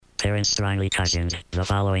Parents strongly cautioned. The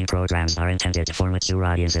following programs are intended for mature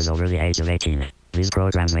audiences over the age of 18. These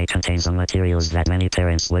programs may contain some materials that many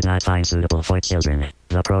parents would not find suitable for children.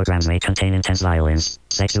 The programs may contain intense violence,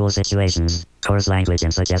 sexual situations, coarse language,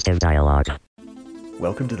 and suggestive dialogue.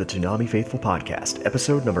 Welcome to the Toonami Faithful Podcast,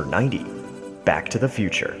 episode number 90, Back to the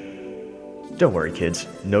Future. Don't worry, kids,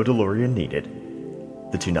 no DeLorean needed.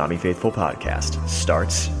 The Toonami Faithful Podcast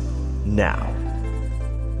starts now.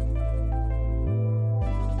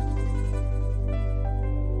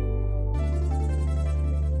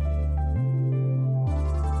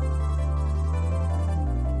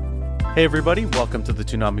 Hey everybody, welcome to the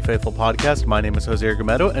Toonami Faithful Podcast. My name is Jose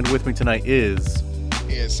Argumedo, and with me tonight is...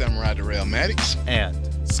 Samurai Darrell Maddox. And...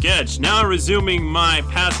 Sketch, now resuming my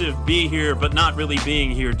passive be here but not really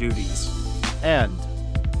being here duties. And...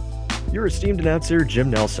 Your esteemed announcer, Jim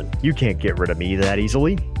Nelson. You can't get rid of me that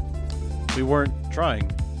easily. We weren't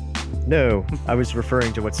trying. No, I was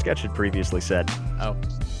referring to what Sketch had previously said. Oh.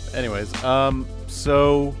 Anyways,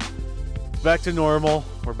 so... back to normal.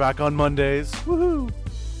 We're back on Mondays. Woohoo!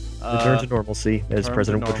 Return to normalcy, as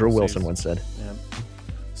President Woodrow Wilson once said. Yeah.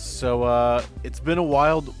 So, it's been a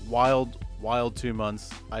wild 2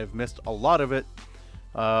 months. I've missed a lot of it.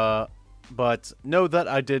 But know that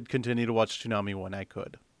I did continue to watch Toonami when I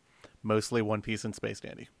could. Mostly One Piece and Space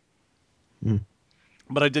Dandy.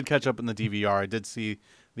 But I did catch up in the DVR. I did see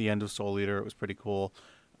the end of Soul Eater. It was pretty cool.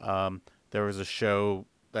 There was a show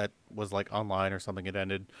that was like online or something. It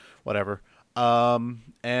ended. Whatever.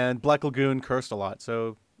 And Black Lagoon cursed a lot.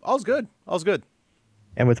 So... All's good.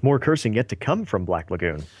 And with more cursing yet to come from Black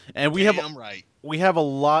Lagoon. And we have a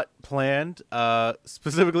lot planned.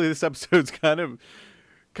 Specifically, this episode's kind of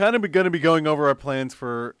going to be going over our plans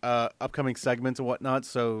for upcoming segments and whatnot.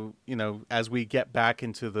 So, you know, as we get back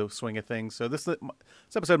into the swing of things. So this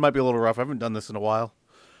episode might be a little rough. I haven't done this in a while.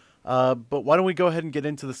 But why don't we go ahead and get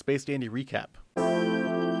into the Space Dandy recap?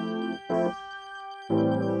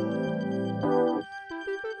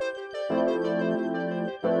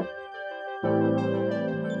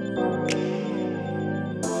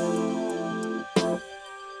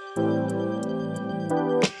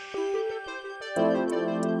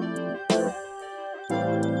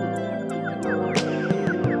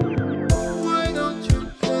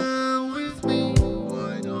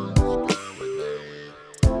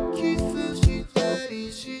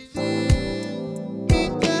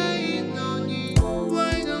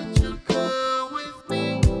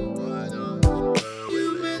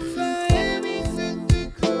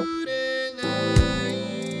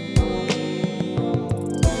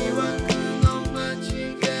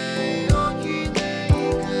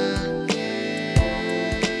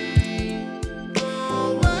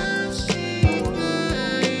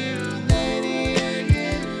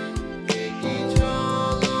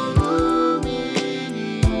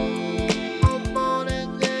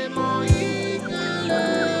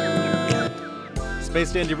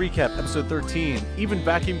 Space Dandy Recap, Episode 13, Even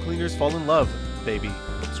Vacuum Cleaners Fall in Love, Baby.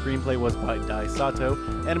 Screenplay was by Dai Sato.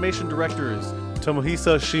 Animation directors,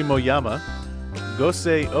 Tomohisa Shimoyama,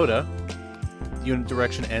 Gosei Oda. Unit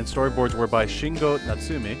direction and storyboards were by Shingo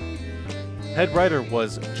Natsume. Head writer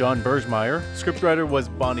was John Bergmeyer. Scriptwriter was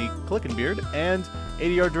Bonnie Clickenbeard. And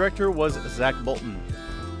ADR director was Zach Bolton.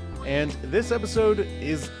 And this episode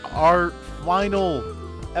is our final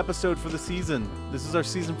episode for the season. This is our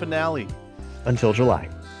season finale. Until July.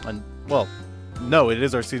 Well, no, it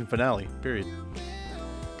is our season finale, period.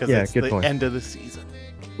 Because it's the end of the season.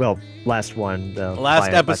 Well, last one.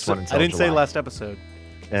 Last episode. I didn't July. say last episode.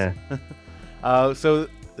 Yeah. So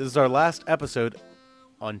this is our last episode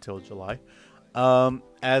until July.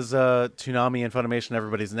 As Toonami and Funimation,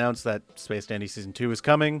 everybody's announced that Space Dandy Season 2 is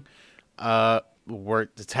coming.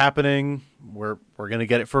 It's happening. We're going to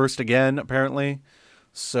get it first again, apparently.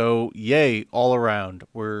 So, yay, all around.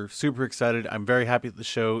 We're super excited. I'm very happy that the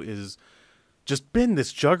show is just been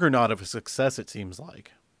this juggernaut of a success, it seems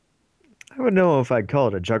like. I wouldn't know if I'd call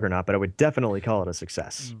it a juggernaut, but I would definitely call it a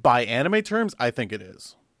success. By anime terms, I think it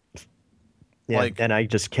is. Yeah, and I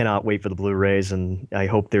just cannot wait for the Blu-rays, and I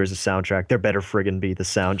hope there's a soundtrack. There better friggin' be the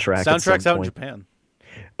soundtrack. Soundtrack's out in Japan.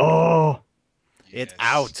 Oh! It's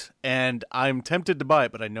out, and I'm tempted to buy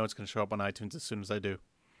it, but I know it's going to show up on iTunes as soon as I do.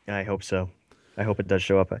 I hope so. I hope it does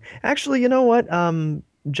show up. Actually, you know what?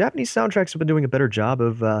 Japanese soundtracks have been doing a better job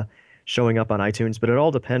of showing up on iTunes, but it all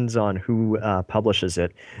depends on who publishes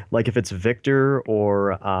it. Like if it's Victor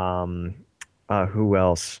or who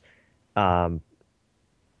else? Who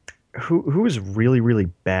is really, really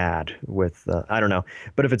bad with, I don't know.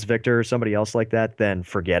 But if it's Victor or somebody else like that, then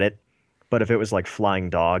forget it. But if it was like Flying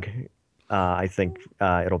Dog, I think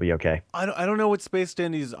it'll be okay. I don't know what Space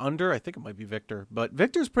Dandy's under. I think it might be Victor, but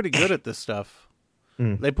Victor's pretty good at this stuff.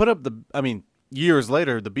 They put up years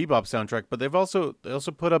later the Bebop soundtrack, but they also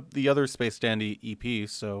put up the other Space Dandy EP.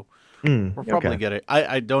 So we'll probably get it.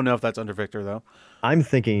 I don't know if that's under Victor though. I'm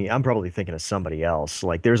probably thinking of somebody else.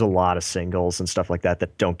 Like there's a lot of singles and stuff like that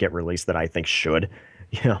that don't get released that I think should.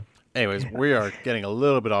 Yeah. Anyways, we are getting a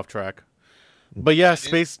little bit off track. But yeah,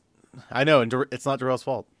 I know, and it's not Darrell's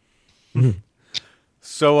fault.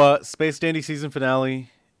 So, Space Dandy season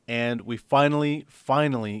finale, and we finally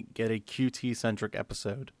get a QT-centric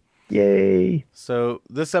episode. Yay! So,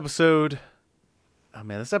 this episode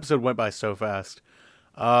went by so fast.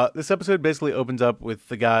 This episode basically opens up with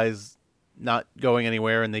the guys not going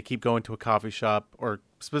anywhere, and they keep going to a coffee shop, or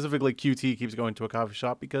specifically QT keeps going to a coffee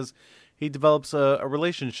shop because he develops a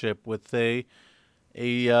relationship with a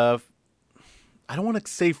I don't want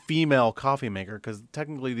to say female coffee maker because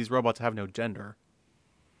technically these robots have no gender.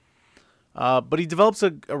 But he develops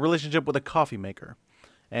a relationship with a coffee maker,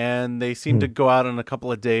 and they seem to go out on a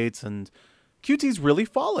couple of dates, and QT's really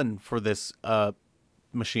fallen for this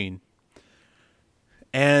machine.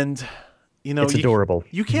 And it's adorable.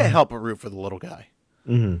 You can't help but root for the little guy.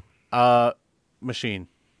 Machine.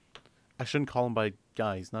 I shouldn't call him by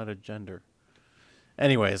guy. He's not a gender.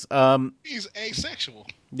 Anyways, he's asexual.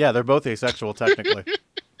 Yeah, they're both asexual technically.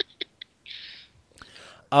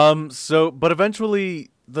 But eventually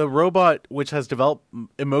the robot, which has developed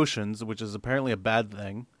emotions, which is apparently a bad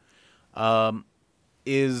thing,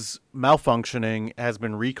 is malfunctioning, has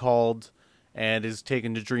been recalled, and is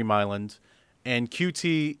taken to Dream Island. And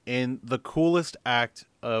QT, in the coolest act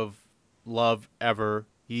of love ever,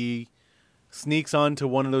 he sneaks onto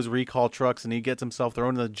one of those recall trucks and he gets himself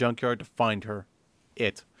thrown in the junkyard to find her.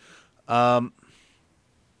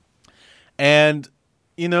 And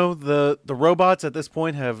the robots at this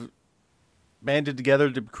point have banded together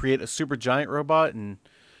to create a super giant robot and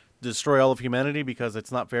destroy all of humanity because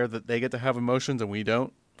it's not fair that they get to have emotions and we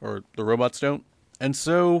don't, or the robots don't. And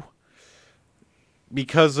so,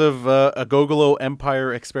 because of a Gogolo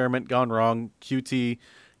Empire experiment gone wrong, QT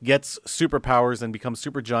gets superpowers and becomes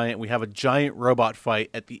super giant. We have a giant robot fight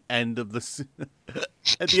at the end of the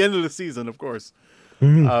season, of course.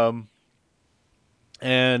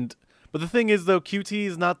 But the thing is, though, QT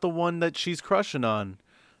is not the one that she's crushing on.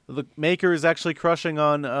 The maker is actually crushing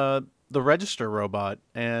on the register robot,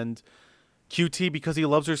 and QT, because he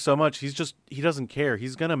loves her so much, he doesn't care.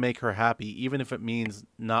 He's gonna make her happy, even if it means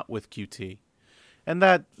not with QT. And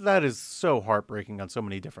that is so heartbreaking on so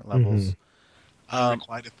many different levels.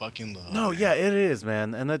 Unrequited fucking love. No, yeah, it is,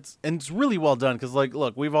 man, and it's really well done because, like,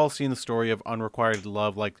 look, we've all seen the story of unrequited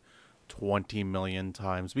love like 20 million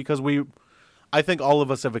times because I think all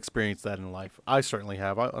of us have experienced that in life. I certainly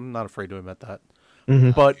have. I'm not afraid to admit that.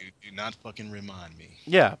 But do not fucking remind me.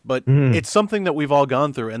 Yeah, but it's something that we've all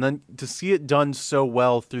gone through, and then to see it done so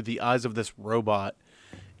well through the eyes of this robot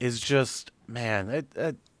is just, man,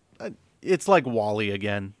 it's like WALL-E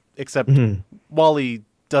again, except WALL-E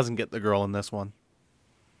doesn't get the girl in this one.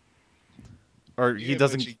 Or he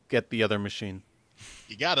doesn't get the other machine.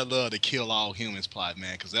 You gotta love the kill all humans plot,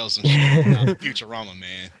 man, because that was some shit about Futurama,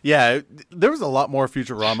 man. Yeah, there was a lot more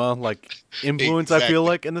Futurama like influence. Exactly. I feel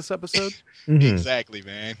like in this episode. Exactly,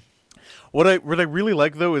 man. What I really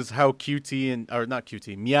like though is how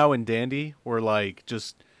Meow and Dandy were like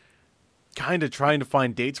just kind of trying to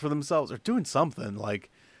find dates for themselves or doing something like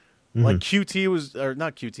QT was, or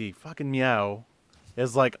not QT, fucking Meow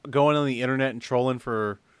is like going on the internet and trolling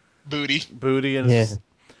for booty and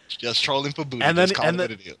just trolling for booty. And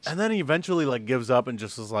then he eventually like gives up and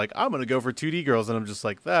just is like, I'm gonna go for 2D girls, and I'm just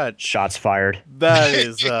like, that shots fired. That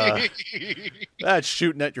is that's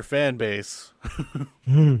shooting at your fan base.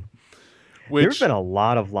 There's been a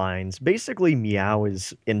lot of lines. Basically, Meow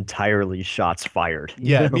is entirely shots fired.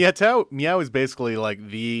 Yeah, Meow is basically like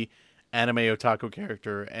the anime otaku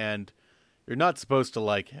character, and you're not supposed to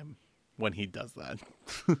like him when he does that.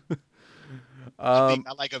 I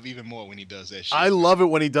like him even more when he does that shit. I love it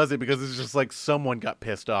when he does it because it's just like someone got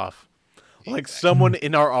pissed off. Like someone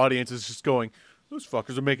in our audience is just going, those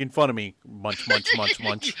fuckers are making fun of me. Munch, munch, munch,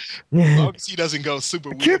 munch. As long as he doesn't go super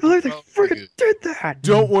weird. I can't believe they freaking did that.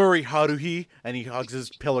 Don't worry, Haruhi. And he hugs his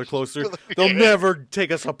pillar closer. They'll never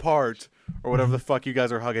take us apart. Or whatever the fuck you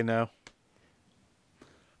guys are hugging now.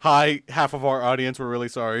 Hi, half of our audience, we're really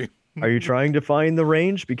sorry. Are you trying to find the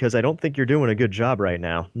range? Because I don't think you're doing a good job right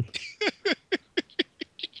now.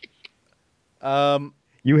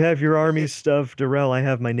 You have your army stuff, Darrell. I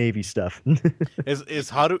have my navy stuff. Is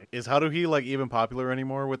Haruhi like even popular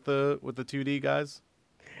anymore with the 2D guys?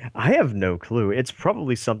 I have no clue. It's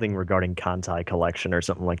probably something regarding Kantai collection or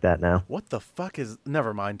something like that now. What the fuck is?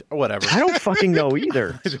 Never mind. Whatever. I don't fucking know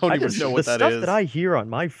either. I don't even know what the that stuff is. that I hear on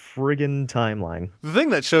my friggin' timeline. The thing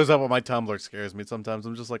that shows up on my Tumblr scares me sometimes.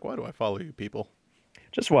 I'm just like, why do I follow you people?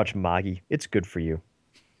 Just watch Magi. It's good for you.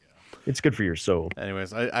 It's good for your soul.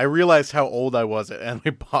 Anyways, I realized how old I was at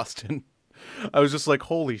Anime Boston. I was just like,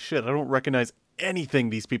 holy shit, I don't recognize anything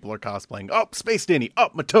these people are cosplaying. Oh, Space Danny. Oh,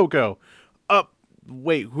 Motoko. Oh,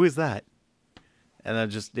 wait, who is that? And I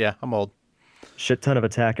just, yeah, I'm old. Shit ton of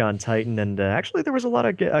Attack on Titan, and actually there was a lot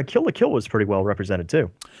of Kill la Kill was pretty well represented too.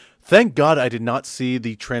 Thank God I did not see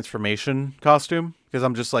the transformation costume, because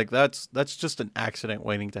I'm just like, that's just an accident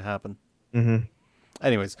waiting to happen. Mm-hmm.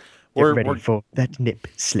 Anyways, Get ready for that nip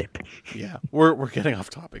slip. Yeah, we're getting off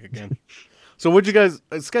topic again. So what'd you guys,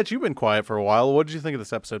 Sketch, you've been quiet for a while. What did you think of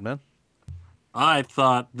this episode, man? I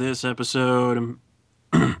thought this episode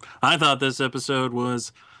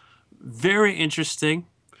was very interesting.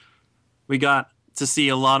 We got to see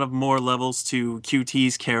a lot of more levels to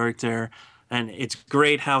QT's character, and it's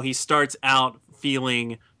great how he starts out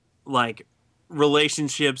feeling like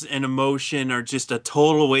relationships and emotion are just a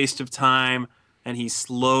total waste of time, and he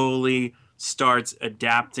slowly starts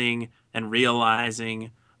adapting and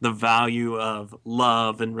realizing the value of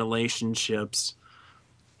love and relationships.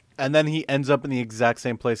 And then he ends up in the exact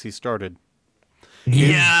same place he started.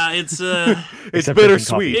 Yeah, it's It's Except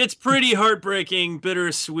bittersweet. it's pretty heartbreaking,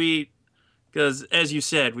 bittersweet, because as you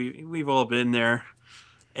said, we've all been there,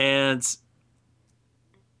 and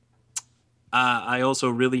I also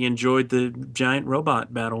really enjoyed the giant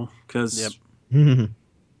robot battle because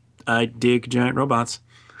I dig giant robots.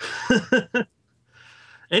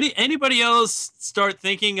 Anybody else start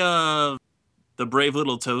thinking of the Brave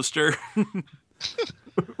Little Toaster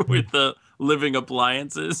with the living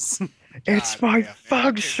appliances? It's God, my yeah, man.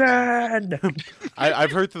 function.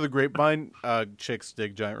 I've heard through the grapevine, chicks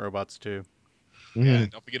dig giant robots too. Yeah,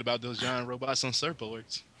 don't forget about those giant robots on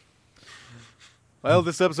surfboards. Well,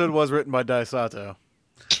 this episode was written by Daisato.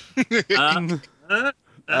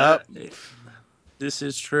 This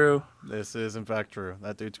is true. This is in fact true.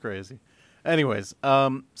 That dude's crazy. Anyways,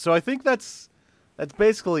 so I think that's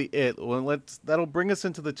basically it. Well, that'll bring us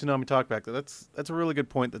into the Toonami talkback. That's a really good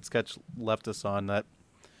point that Sketch left us on. That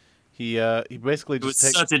he basically It was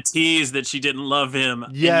just such a tease that she didn't love him.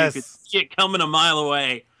 Yes. And you could see it coming a mile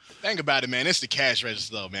away. Think about it, man. It's the cash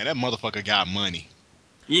register, though, man. That motherfucker got money.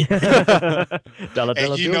 Yeah, Dollar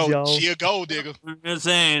And you bills, know, y'all. she a gold digger. I'm just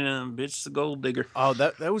saying, bitch, the gold digger. Oh,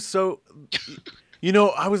 that was so. You know,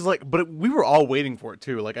 I was like, but we were all waiting for it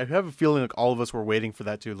too. Like, I have a feeling like all of us were waiting for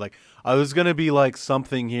that too. Like, I was gonna be like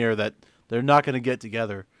something here that they're not gonna get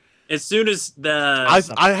together. As soon as the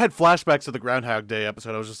I had flashbacks to the Groundhog Day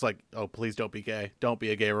episode. I was just like, oh, please don't be gay. Don't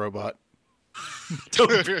be a gay robot. A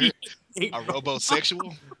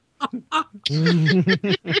robosexual?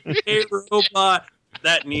 a robot,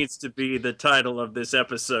 that needs to be the title of this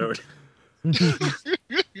episode.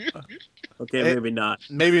 Okay, maybe not.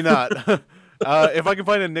 Maybe not. If I can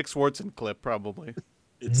find a Nick Swartzen clip, probably.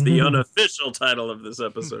 It's the unofficial title of this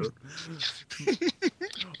episode.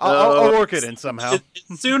 I'll work it in somehow.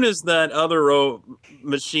 As soon as that other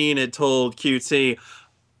machine had told QT,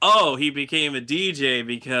 oh, he became a DJ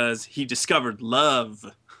because he discovered love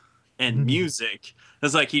and music.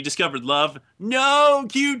 It's like, he discovered love? No,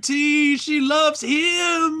 QT, she loves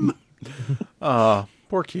him!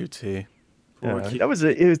 Poor QT.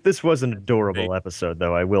 This was an adorable episode,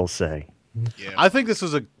 though, I will say. Yeah. I think this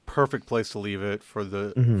was a perfect place to leave it for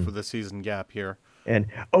the season gap here. And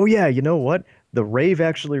oh yeah, you know what? The rave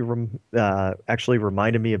actually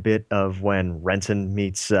reminded me a bit of when Renton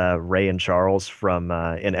meets Ray and Charles from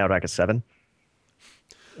in Outback 7.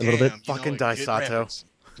 A little bit. Damn, you know Fucking what? Good Daisato. reference.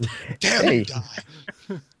 Damn, Hey. he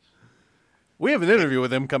died. We have an interview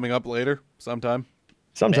with him coming up later sometime.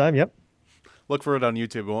 Sometime, yep. Look for it on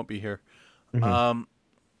YouTube. It won't be here.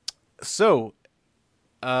 So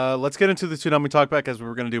let's get into the Toonami talkback as we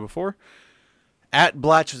were going to do before. At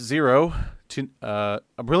Blatch Zero, a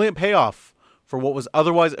brilliant payoff for what was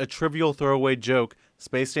otherwise a trivial throwaway joke.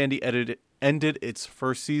 Space Dandy ended its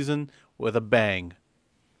first season with a bang,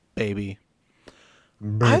 baby.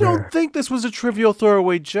 I don't think this was a trivial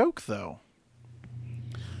throwaway joke, though.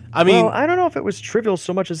 I mean, Well, I don't know if it was trivial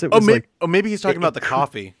so much as it was maybe he's talking about the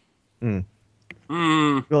coffee. well,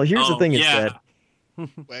 here's the thing is that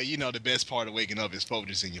Well, you know the best part of waking up is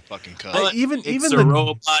Folgers in your fucking cup. Even It's the a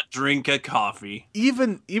robot drink a coffee.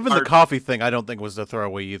 even the coffee thing, I don't think was a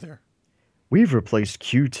throwaway either. we've replaced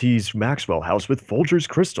QT's Maxwell house with Folgers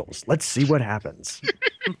crystals. Let's see what happens.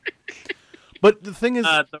 But the thing is,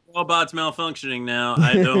 The robot's malfunctioning now.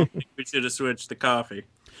 I don't think we should have switched the coffee.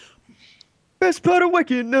 Best part of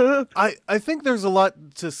waking up. I think there's a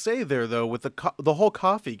lot to say there though with the whole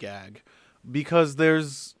coffee gag, because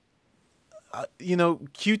there's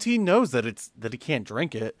QT knows that he can't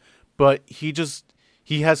drink it, but he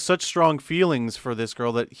has such strong feelings for this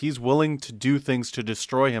girl that he's willing to do things to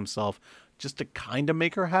destroy himself just to kind of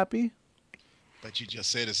make her happy. But you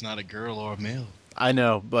just said it's not a girl or a male. I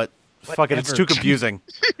know, but fuck it, it's too confusing.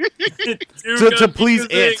 Too to please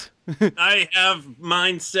confusing. it. I have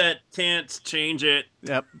mindset, can't change it.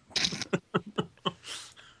 Yep.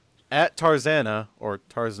 At Tarzana, or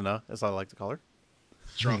Tarzana, as I like to call her.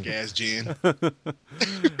 Drunk ass Jen.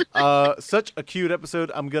 Such a cute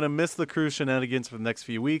episode. I'm going to miss the cruise shenanigans for the next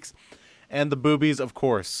few weeks. And the boobies, of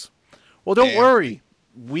course. Well, don't worry.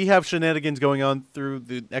 We have shenanigans going on through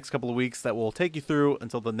the next couple of weeks that will take you through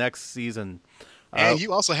until the next season. And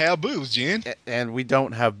you also have boobs, Jen. And we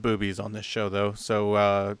don't have boobies on this show, though.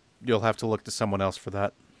 So you'll have to look to someone else for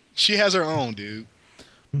that. She has her own, dude.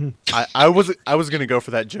 I was going to go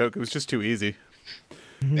for that joke. It was just too easy.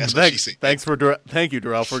 That's what she said. Thank you,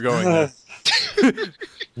 Darrell, for going there.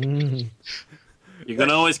 You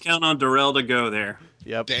can always count on Darrell to go there.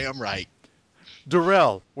 Yep. Damn right.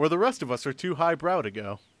 Darrell, where the rest of us are too highbrow to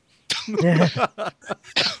go.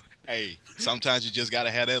 Hey, sometimes you just gotta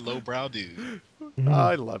have that lowbrow dude.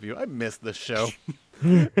 I love you. I miss this show.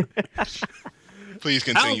 Please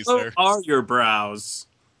continue, How low sir. are your brows?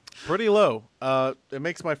 Pretty low. It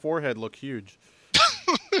makes my forehead look huge.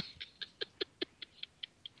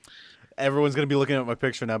 Everyone's gonna be looking at my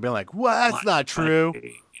picture now, being like, "What? That's not true.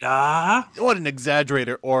 What an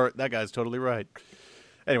exaggerator!" Or that guy's totally right.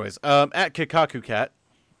 Anyways, at Kikaku Cat,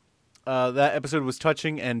 that episode was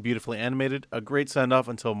touching and beautifully animated. A great send off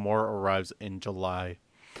until more arrives in July.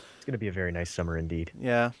 It's going to be a very nice summer indeed.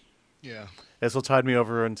 Yeah. Yeah. This will tide me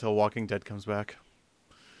over until Walking Dead comes back.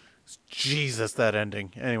 Jesus, that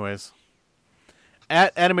ending. Anyways.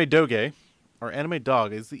 At Anime Doge, or Anime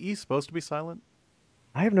Dog, is the E supposed to be silent?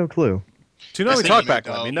 I have no clue. Tsunami That's Talkback,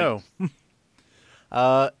 Anime let me Dog.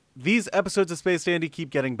 know. These episodes of Space Dandy keep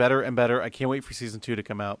getting better and better. I can't wait for season 2 to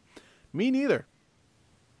come out. Me neither.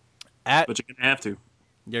 But you're going to have to.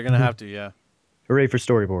 You're going to have to, yeah. Hooray for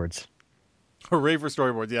storyboards. Hooray for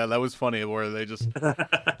storyboards. Yeah, that was funny where they just...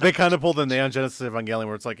 they kind of pulled the Neon Genesis Evangelion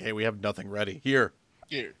where it's like, hey, we have nothing ready. Here.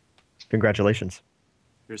 Here. Congratulations.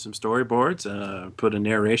 Here's some storyboards. Put a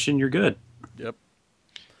narration. You're good. Yep.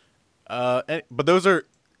 But those are...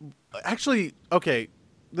 Actually, okay...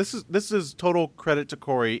 This is total credit to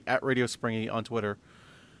Corey at Radio Springy on Twitter.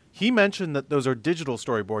 He mentioned that those are digital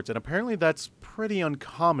storyboards, and apparently that's pretty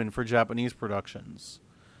uncommon for Japanese productions.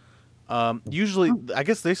 Usually, I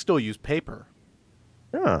guess they still use paper.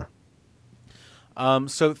 Ah.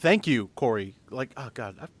 So thank you, Corey. Like, oh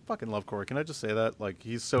god, I fucking love Corey. Can I just say that? Like,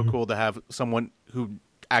 he's so cool to have someone who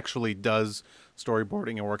actually does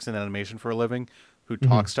storyboarding and works in animation for a living, who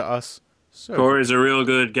talks to us. So Corey's a real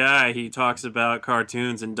good guy. He talks about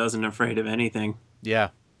cartoons and doesn't afraid of anything.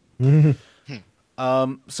 yeah.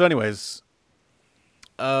 So anyways,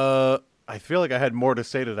 I feel like I had more to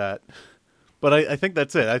say to that, but I think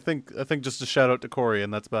that's it. I think just a shout out to Corey,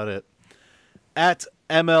 and that's about it. At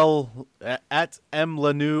MLanu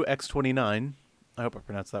X29, I hope I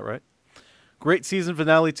pronounced that right. Great season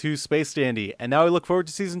finale to Space Dandy, and now I look forward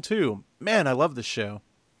to season 2. Man, I love this show.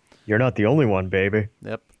 You're not the only one, baby.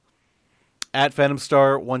 Yep. At Phantom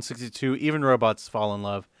Star 162, even robots fall in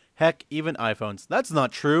love. Heck, even iPhones. That's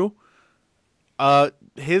not true.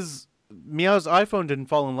 Meow's iPhone didn't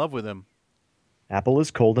fall in love with him. Apple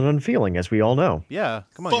is cold and unfeeling, as we all know. Yeah,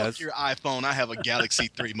 come on, Fuck guys. your iPhone. I have a Galaxy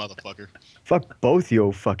 3, motherfucker. Fuck both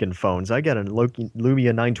yo fucking phones. I got a Lumia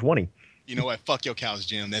 920. You know what? Fuck your couch,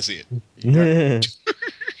 Jim. That's it.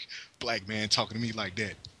 Black man talking to me like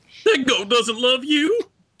that. That goat doesn't love you.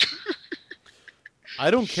 I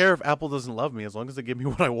don't care if Apple doesn't love me as long as they give me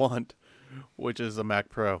what I want, which is a Mac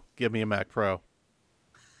Pro. Give me a Mac Pro.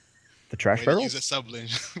 The trash Way to barrel? use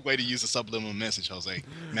a subliminal message, Jose.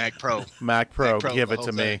 Mac Pro. Mac Pro, Pro give for it to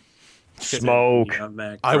Jose. me. Smoke. Yeah,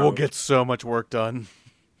 Mac I will Pro. get so much work done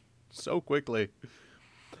so quickly.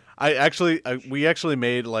 We actually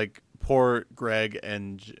made like poor Greg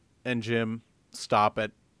and Jim stop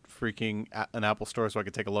at freaking an Apple store so I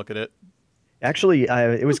could take a look at it. Actually,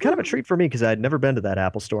 it was kind of a treat for me because I had never been to that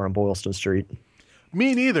Apple store on Boylston Street.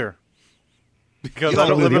 Me neither. Because You I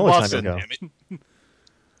don't Probably live the in only time Boston. ago. Damn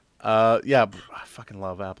it. Yeah, I fucking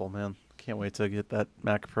love Apple, man. Can't wait to get that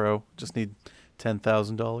Mac Pro. Just need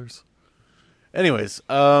 $10,000. Anyways,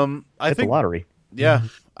 I Hit the think lottery. yeah,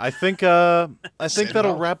 I think Send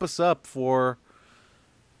that'll off. wrap us up for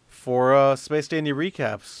Space Dandy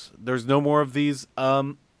recaps. There's no more of these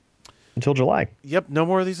until July. Yep, no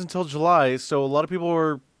more of these until July. So a lot of people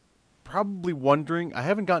were probably wondering. I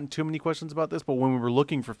haven't gotten too many questions about this, but when we were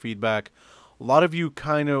looking for feedback, a lot of you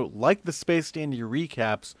kind of liked the Space Dandy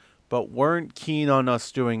recaps, but weren't keen on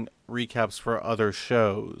us doing recaps for other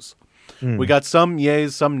shows. We got some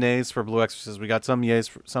yays, some nays for Blue Exorcist. We got some yays,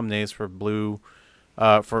 some nays for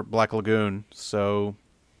for Black Lagoon. So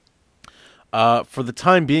for the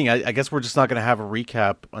time being, I guess we're just not going to have a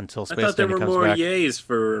recap until I Space thought there Dandy were comes more back. yays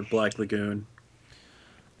for Black Lagoon.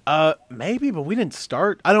 Maybe, but we didn't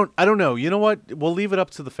start. I don't know. You know what? We'll leave it up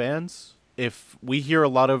to the fans. If we hear a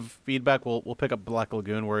lot of feedback, we'll pick up Black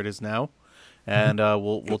Lagoon where it is now, and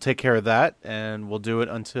we'll take care of that, and we'll do it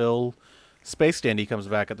until Space Dandy comes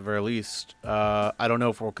back at the very least. I don't know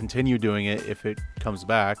if we'll continue doing it if it comes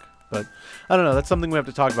back, but I don't know. That's something we have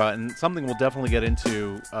to talk about, and something we'll definitely get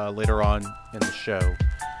into later on in the show.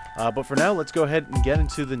 But for now, let's go ahead and get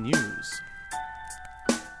into the news.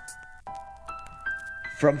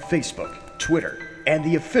 From Facebook, Twitter, and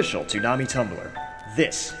the official Toonami Tumblr,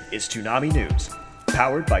 this is Toonami News,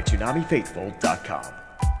 powered by ToonamiFaithful.com.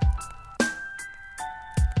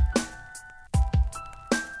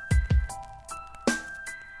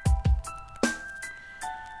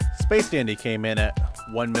 Space Dandy came in at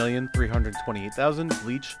 1,328,000.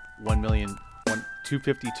 Bleach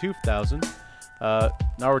 1,252,000.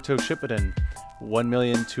 Naruto Shippuden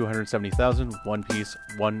 1,270,000. One Piece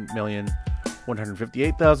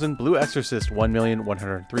 1,158,000. Blue Exorcist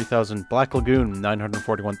 1,103,000. Black Lagoon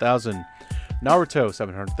 941,000. Naruto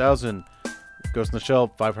 700,000. Ghost in the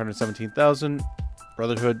Shell 517,000.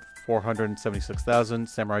 Brotherhood 476,000.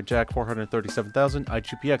 Samurai Jack 437,000.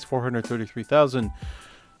 IGPX 433,000.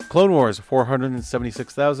 Clone Wars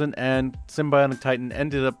 476,000, and Symbionic Titan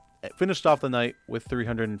finished off the night with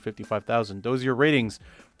 355,000. Those are your ratings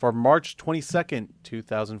for March 22nd,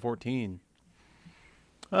 2014.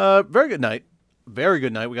 Very good night. Very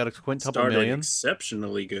good night. We got a quintuple Started million.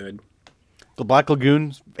 exceptionally good. The Black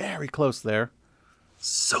Lagoon's very close there.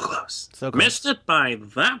 So close. So close. Missed it by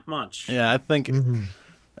that much. Yeah, I think,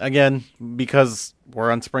 again, because we're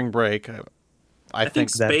on spring break, I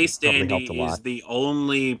think that Space probably Dandy helped a lot. is the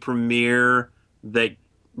only premiere that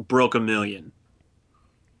broke 1 million.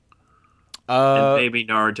 And maybe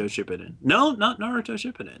Naruto Shippuden. No, not Naruto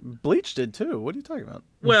Shippuden. Bleach did too. What are you talking about?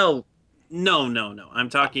 Well, no. I'm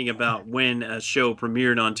talking about when a show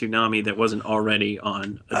premiered on Toonami that wasn't already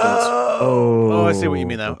on Adult Swim. Oh, I see what you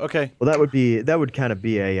mean now. Okay. Well, that would kind of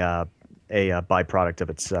be a byproduct of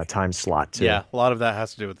its time slot too. Yeah, a lot of that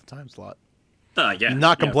has to do with the time slot. Yeah.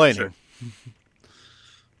 Not yeah, complaining.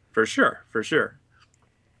 For sure.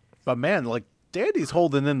 But man, like Dandy's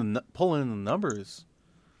pulling in the numbers.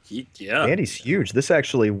 Yeah. Andy's huge. This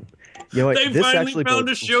actually, They this finally actually found a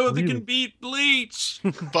bodes show that really- can beat Bleach.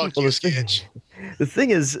 Fuck you, Sketch. The thing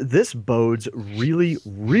is, this bodes really,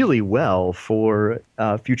 really well for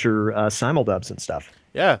future simuldubs and stuff.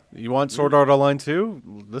 Yeah, you want Sword Art Online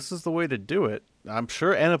 2? This is the way to do it. I'm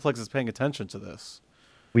sure Aniplex is paying attention to this.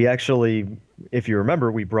 We actually, if you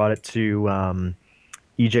remember, we brought it to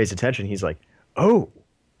EJ's attention. He's like, "Oh,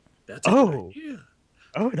 That's a good Oh. idea.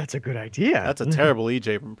 that's a good idea." That's a terrible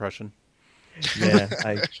EJ impression. Yeah,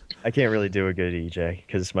 I can't really do a good EJ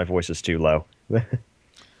because my voice is too low.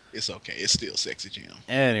 It's okay. It's still sexy, Jim.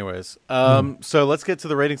 Anyways, so let's get to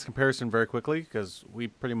the ratings comparison very quickly because we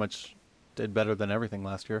pretty much did better than everything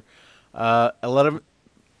last year.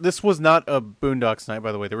 This was not a Boondocks night,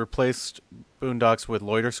 by the way. They replaced Boondocks with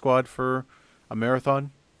Loiter Squad for a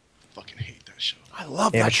marathon. Fucking hate that show. I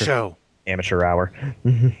love Amateur. that show. Amateur hour.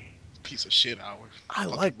 Piece of shit hour. I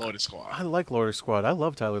Fucking like Loaded Squad. I like Loiter Squad. I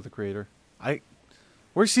love Tyler the Creator.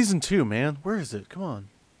 Where's season 2, man? Where is it? Come on.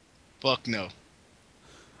 Fuck no.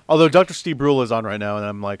 Although Dr. Steve Brule is on right now, and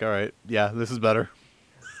I'm like, all right, yeah, this is better.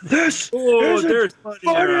 This Oh, isn't there's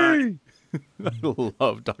funny. I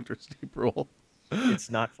love Dr. Steve Brule.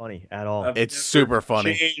 It's not funny at all. I've It's never super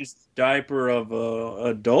funny. Changed diaper of a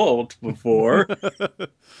adult before.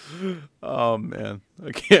 Oh man,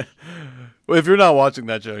 I can't. Well, if you're not watching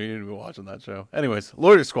that show, you need to be watching that show. Anyways,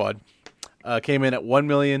 Loiter Squad came in at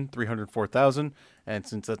 1,304,000, and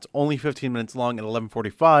since that's only 15 minutes long at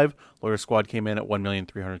 11:45, Loiter Squad came in at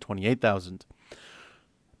 1,328,000.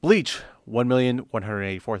 Bleach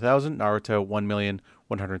 1,184,000, Naruto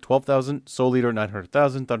 1,112,000, Soul Eater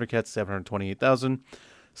 900,000, Thundercats 728,000,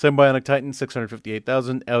 Symbionic Titan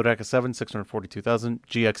 658,000, Eureka 7 642,000,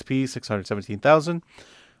 GXP 617,000,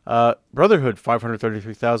 Brotherhood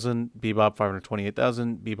 533,000, Bebop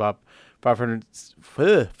 528,000, Bebop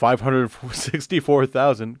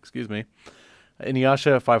 564,000, excuse me.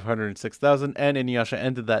 Inuyasha 506,000, and Inuyasha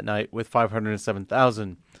ended that night with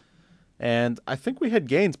 507,000. And I think we had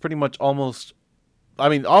gains pretty much almost. I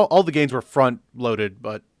mean, all the gains were front loaded,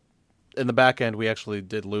 but in the back end we actually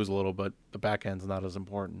did lose a little. But the back end's not as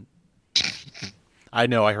important. I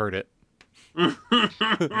know, I heard it.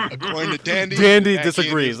 According to Dandy, Dandy back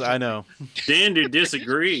disagrees. end is- I know. Dandy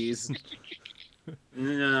disagrees.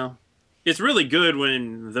 No, it's really good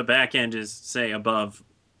when the back end is, say, above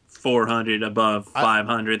 400, above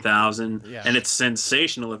 500,000, Yeah. and it's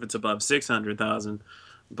sensational if it's above 600,000.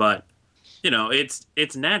 But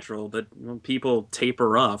it's natural that when people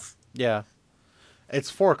taper off. Yeah, it's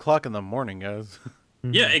 4:00 in the morning, guys.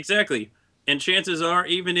 Yeah, exactly. And chances are,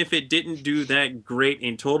 even if it didn't do that great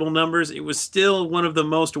in total numbers, it was still one of the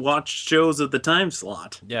most watched shows of the time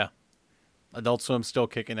slot. Yeah, Adult Swim's still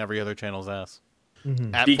kicking every other channel's ass.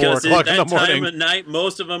 Mhm. At Because 4:00 at in the that time morning. at night,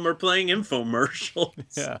 most of them are playing infomercials.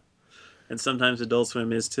 Yeah, And sometimes Adult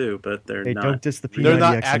Swim is too, but they're Hey, not. don't diss the they're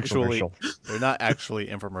not P90X actually. infomercial. They're not actually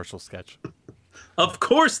infomercial sketch. Of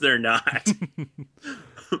course they're not.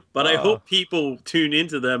 But I hope people tune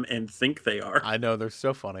into them and think they are. I know, they're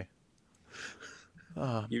so funny.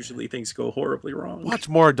 Usually things go horribly wrong. Watch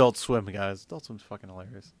more Adult Swim, guys. Adult Swim's fucking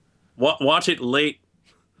hilarious. Watch it late.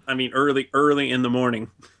 I mean, early in the morning.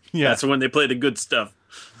 Yeah, That's when they play the good stuff.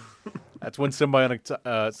 that's when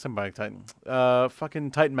Symbiotic Titan,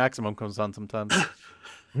 fucking Titan Maximum comes on sometimes.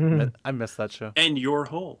 I miss that show. And Your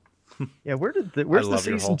Hole. Yeah, where's the love Your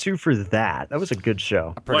season Hole. 2 for that? That was a good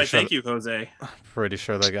show. Pretty Why, sure thank you, Jose. Pretty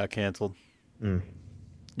sure that got canceled.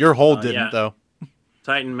 Your Hole didn't yeah. though.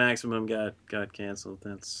 Titan Maximum got canceled.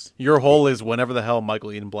 That's Your Hole is whenever the hell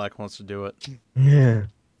Michael Eden Black wants to do it. Yeah.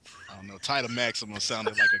 I don't know. Title Maximum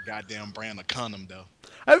sounded like a goddamn brand of condom, though.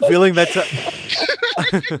 I have a feeling that's. I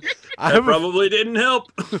that have a probably didn't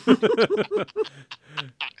help.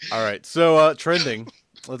 All right, so trending.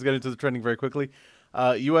 Let's get into the trending very quickly.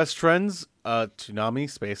 U.S. trends: Toonami,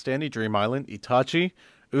 Space Dandy, Dream Island, Itachi,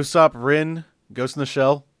 Usopp, Rin, Ghost in the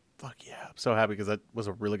Shell. Fuck yeah, I'm so happy because that was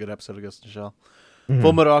a really good episode of Ghost in the Shell.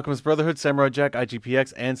 Full Metal Alchemist Brotherhood, Samurai Jack,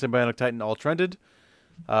 IGPX, and Symbiotic Titan all trended.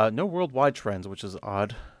 No worldwide trends, which is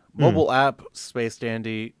odd. Mobile app, Space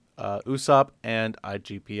Dandy, Usopp, and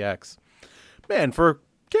IGPX. Man, for a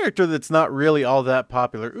character that's not really all that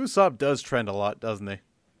popular, Usopp does trend a lot, doesn't he?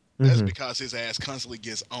 That's because his ass constantly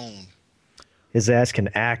gets owned. His ass can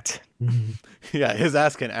act. Yeah, his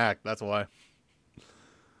ass can act. That's why.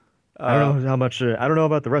 I don't know how much. I don't know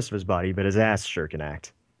about the rest of his body, but his ass sure can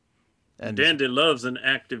act. And Dandy loves an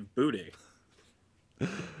active booty.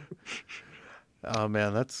 oh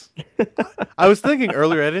man, that's. I was thinking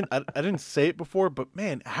earlier. I didn't say it before, but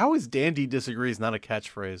man, how is Dandy disagrees not a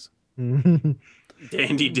catchphrase?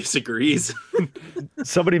 Dandy disagrees.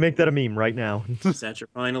 Somebody make that a meme right now. Is that your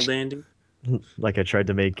final, Dandy? Like I tried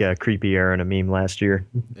to make Creepy Aaron a meme last year.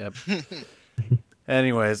 Yep.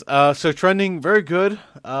 Anyways, so trending very good.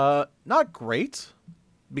 Not great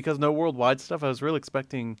because no worldwide stuff. I was really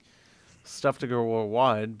expecting stuff to go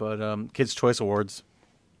worldwide, but Kids Choice Awards.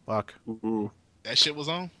 Fuck. Ooh. That shit was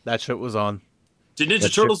on? That shit was on. Did Ninja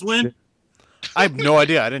That Turtles shit- win? I have no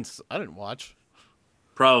idea. I didn't watch.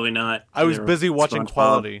 Probably not. I was They were busy watching SpongeBob.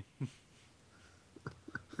 quality.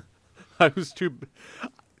 I was too.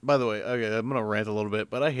 By the way, okay, I'm gonna rant a little bit,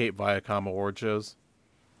 but I hate Viacom award shows.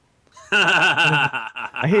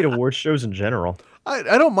 I hate award shows in general. I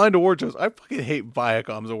don't mind award shows. I fucking hate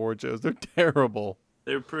Viacom's award shows. They're terrible.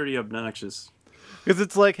 They're pretty obnoxious. Because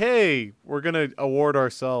it's like, hey, we're gonna award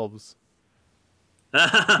ourselves.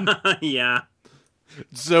 Yeah.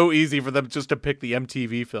 It's so easy for them just to pick the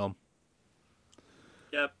MTV film.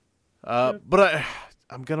 Yep. But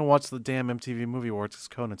I'm gonna watch the damn MTV Movie Awards because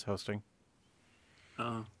Conan's hosting.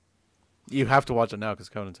 Oh. You have to watch it now because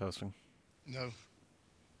Conan's hosting. No.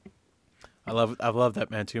 I love that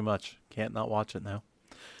man too much. Can't not watch it now.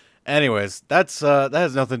 Anyways, that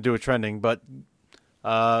has nothing to do with trending, but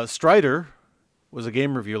Strider was a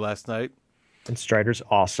game review last night. And Strider's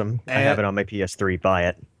awesome. I And- have it on my PS3. Buy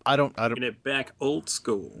it. I don't Get it back old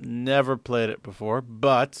school. never played it before,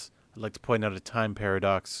 but I'd like to point out a time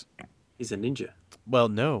paradox. He's a ninja. Well,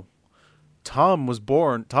 no. Tom 1 was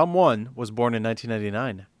born in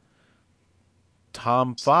 1999.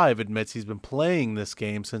 Tom 5 admits he's been playing this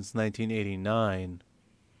game since 1989.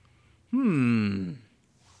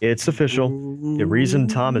 It's official. The reason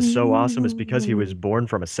Tom is so awesome is because he was born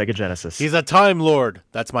from a Sega Genesis. He's a Time Lord.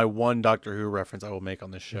 That's my one Doctor Who reference I will make on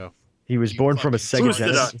this show. He was born from a Sega Who's the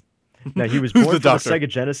Genesis. No, he was Who's born the from a doctor? Sega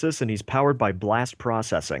Genesis, and he's powered by blast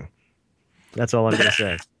processing. That's all I'm gonna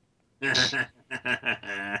say.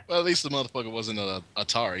 Well, at least the motherfucker wasn't a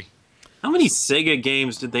Atari. How many Sega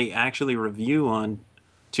games did they actually review on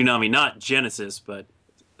Toonami? Not Genesis, but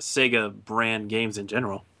Sega brand games in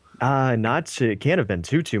general. It can't have been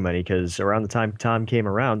too many because around the time Tom came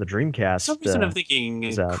around, the For Dreamcast. some reason, I'm thinking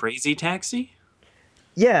is out. Crazy Taxi?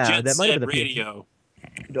 Yeah, Jet that might have Set been the Radio.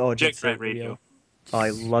 Oh, Jet Set Radio. Oh, I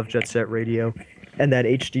love Jet Set Radio, and that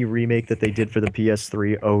HD remake that they did for the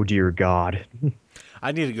PS3. Oh dear God,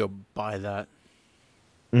 I need to go buy that.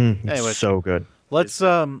 it's Anyways. so good. Let's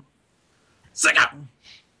Sega!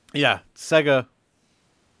 yeah, Sega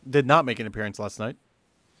did not make an appearance last night.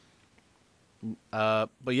 But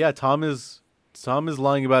yeah, Tom is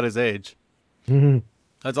lying about his age.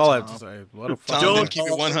 That's all I have to say. What a fuck. Tom didn't keep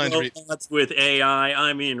it 100. That's with AI.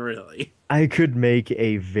 I mean, really. I could make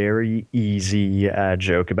a very easy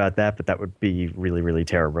joke about that, but that would be really, really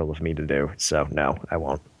terrible of me to do. So no, I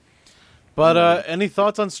won't. But any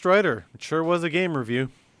thoughts on Strider? It sure was a game review.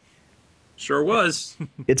 Sure was.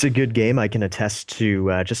 It's a good game. I can attest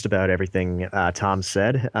to just about everything Tom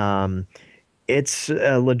said. It's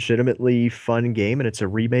a legitimately fun game, and it's a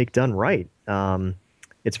remake done right.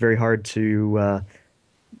 It's very hard to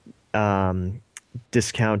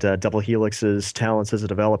discount Double Helix's talents as a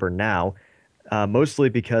developer now, mostly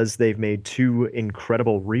because they've made two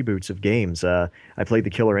incredible reboots of games. I played the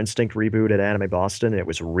Killer Instinct reboot at Anime Boston, and it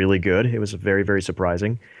was really good. It was very, very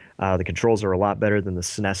surprising. The controls are a lot better than the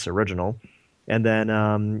SNES original. And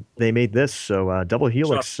then they made this, so Double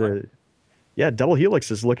Helix... Double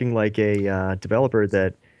Helix is looking like a developer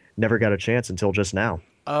that never got a chance until just now.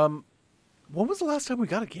 When was the last time we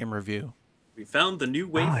got a game review? We found the new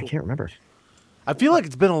way. I can't remember. I feel like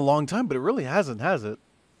it's been a long time, but it really hasn't, has it?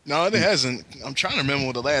 No, it hasn't. I'm trying to remember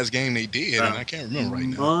what the last game they did, and I can't remember right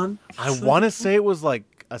now. I want to say it was like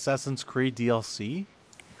Assassin's Creed DLC.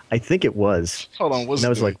 I think it was. Hold on, And that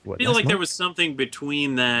was like what? I feel last like there month? was something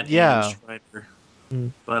between that Yeah. and Strider.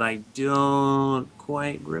 But I don't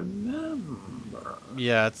quite remember.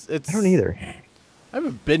 Yeah, it's. I don't either. I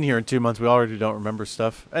haven't been here in 2 months. We already don't remember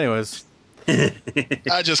stuff. Anyways,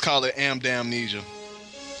 I just call it amnesia.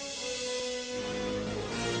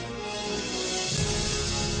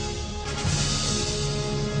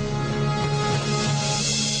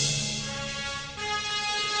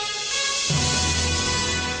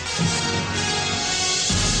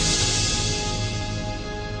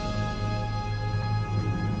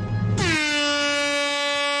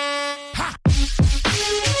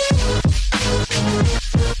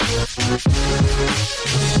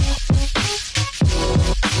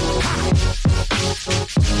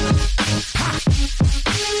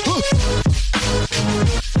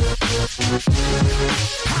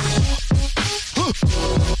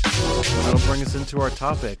 that'll bring us into our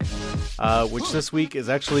topic, which this week is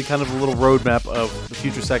actually kind of a little roadmap of the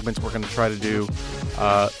future segments we're going to try to do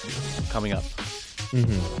coming up.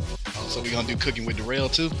 Oh, so we're gonna do cooking with Darrell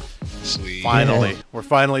too? Sweet. Finally, we're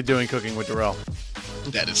finally doing Cooking with Darrell.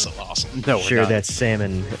 That is so awesome. No, we're Sure, not. that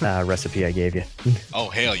salmon recipe I gave you. Oh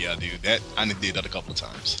hell yeah, dude. That I did that a couple of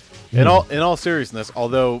times. In all seriousness,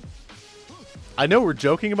 although I know we're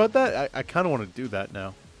joking about that, I kind of want to do that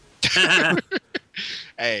now.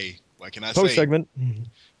 Hey, what can I Post say? segment.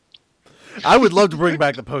 I would love to bring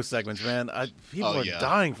back the post segments, man. People Oh, are yeah.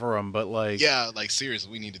 dying for them, but like, Yeah, like seriously,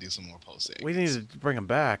 we need to do some more post we need to bring them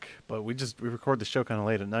back. But we record the show kind of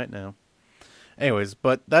late at night now. Anyways,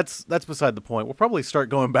 but that's beside the point. We'll probably start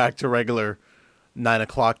going back to regular 9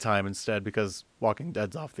 o'clock time instead because Walking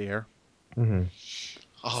Dead's off the air.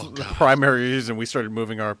 Oh The god. primary reason we started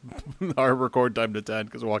moving our our record time to 10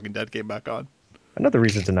 because Walking Dead came back on. Another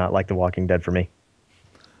reason to not like The Walking Dead for me.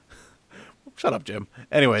 Shut up, Jim.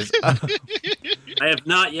 Anyways, I have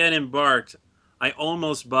not yet embarked. I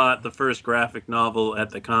almost bought the first graphic novel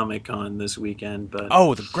at the Comic-Con this weekend, but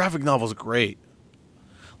oh, the graphic novel's great.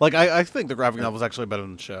 Like, I think the graphic novel's actually better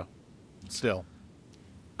than the show. Still.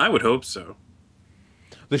 I would hope so.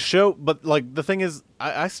 The show, but, like, the thing is,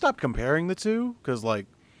 I stopped comparing the two, because, like,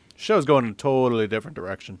 show's going in a totally different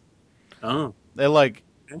direction. Oh, They, like,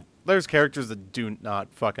 there's characters that do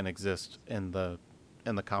not fucking exist in the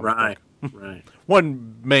comic right, book. right.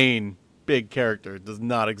 One main big character does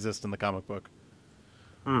not exist in the comic book.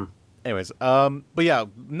 Anyways, but yeah,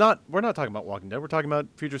 we're not talking about Walking Dead. We're talking about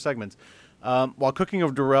future segments. While Cooking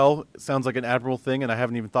of Darrell sounds like an admirable thing, and I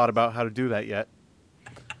haven't even thought about how to do that yet.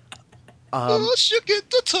 Let's you get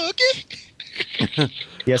the turkey.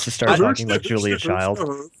 He has to start talking like Julia Child.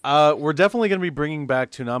 We're definitely going to be bringing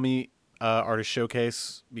back Toonami Artist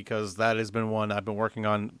Showcase because that has been one I've been working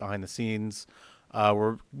on behind the scenes.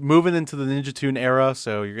 We're moving into the Ninja Tune era,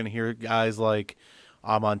 so you're going to hear guys like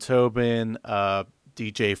Amon Tobin,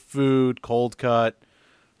 DJ Food, Cold Cut,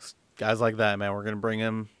 guys like that, man. We're going to bring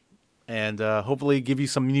him and hopefully give you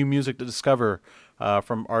some new music to discover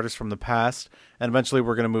from artists from the past. And eventually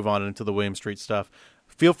we're going to move on into the William Street stuff.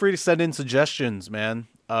 feel free to send in suggestions, man,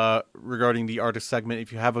 regarding the artist segment.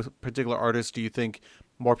 If you have a particular artist do you think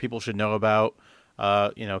more people should know about,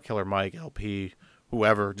 Killer Mike, LP,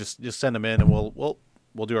 whoever, just send them in and we'll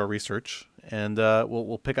do our research, and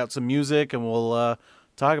we'll pick out some music, and we'll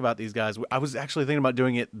talk about these guys. I was actually thinking about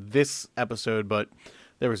doing it this episode, but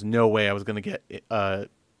there was no way I was going to get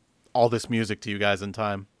all this music to you guys in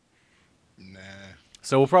time. Nah.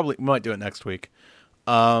 So we might do it next week.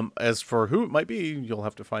 As for who it might be, you'll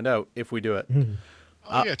have to find out if we do it.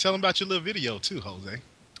 Oh yeah, tell them about your little video too, Jose.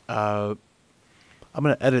 I'm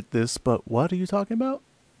gonna edit this, but what are you talking about?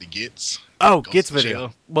 The Gits. Oh, Ghost Gits in the video.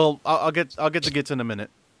 Shell. Well, I'll get to Gits in a minute.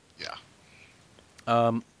 Yeah.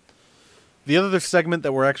 The other segment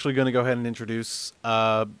that we're actually going to go ahead and introduce,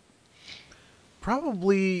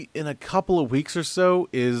 probably in a couple of weeks or so,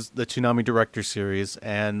 is the Toonami Director Series,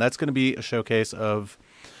 and that's going to be a showcase of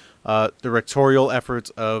directorial efforts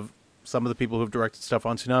of some of the people who've directed stuff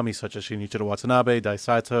on Toonami, such as Shinichiro Watanabe, Dai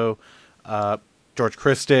Sato, George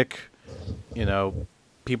Christic,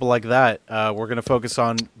 people like that. We're going to focus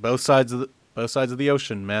on both sides of the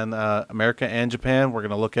ocean, man. America and Japan. We're going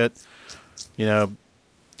to look at,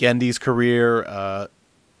 Gendy's career,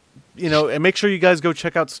 and make sure you guys go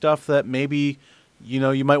check out stuff that maybe,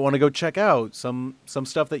 you might want to go check out. Some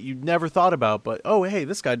stuff that you never thought about, but, oh, hey,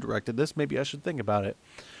 this guy directed this. Maybe I should think about it.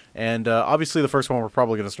 And obviously the first one we're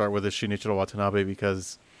probably going to start with is Shinichiro Watanabe,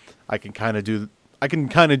 because I can kind of do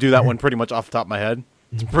that one pretty much off the top of my head.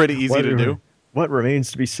 It's pretty easy to do. What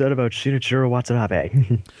remains to be said about Shinichiro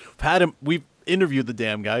Watanabe? We've interviewed the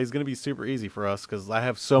damn guy. He's going to be super easy for us because I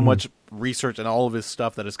have so much research and all of his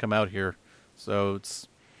stuff that has come out here. So it's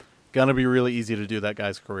going to be really easy to do that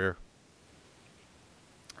guy's career.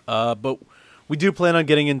 But we do plan on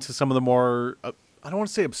getting into some of the more, I don't want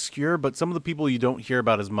to say obscure, but some of the people you don't hear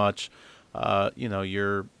about as much.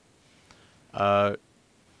 Your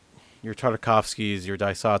Tartakovskys, your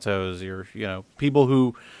Daisatos, your people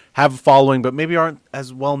who have a following but maybe aren't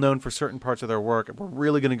as well known for certain parts of their work. We're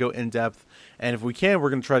really going to go in depth, and if we can, we're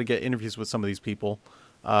going to try to get interviews with some of these people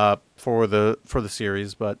for the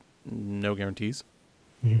series, but no guarantees.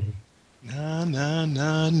 Nah,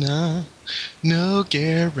 no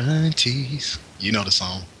guarantees. You know the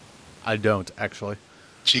song. I don't actually.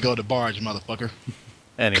 She go to barge, motherfucker.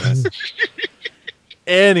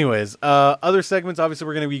 Anyways, other segments, obviously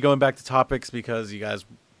we're going to be going back to topics because you guys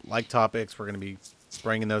like topics. We're going to be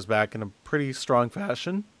bringing those back in a pretty strong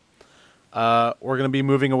fashion. We're going to be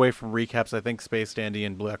moving away from recaps. I think Space Dandy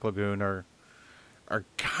and Black Lagoon are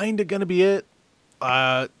kind of going to be it.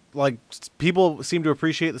 People seem to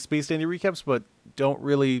appreciate the Space Dandy recaps, but don't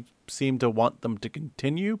really seem to want them to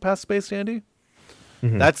continue past Space Dandy.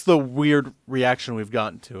 Mm-hmm. That's the weird reaction we've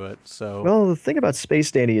gotten to it. So, well, the thing about Space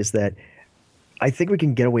Dandy is that I think we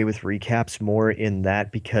can get away with recaps more in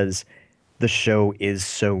that because the show is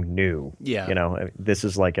so new. Yeah. This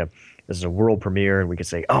is a world premiere, and we could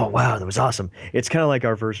say, "Oh, wow, that was awesome." It's kind of like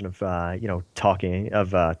our version of Talking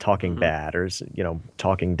Bad, or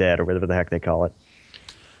Talking Dead, or whatever the heck they call it.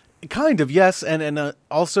 Kind of, yes, and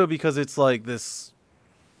also because it's like this,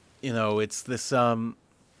 it's this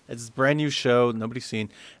it's a brand new show nobody's seen,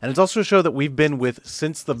 and it's also a show that we've been with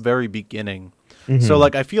since the very beginning. Mm-hmm. So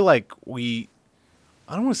I feel like I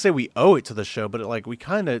don't want to say we owe it to the show, but we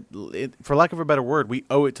kind of, for lack of a better word, we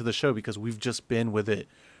owe it to the show because we've just been with it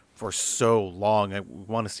for so long. We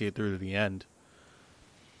want to see it through to the end,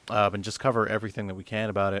 and just cover everything that we can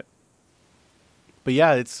about it. But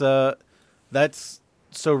yeah, it's so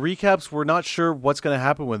recaps. We're not sure what's going to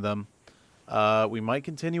happen with them. We might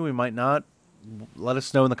continue, we might not. Let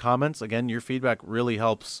us know in the comments. Again, your feedback really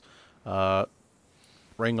helps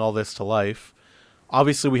bring all this to life.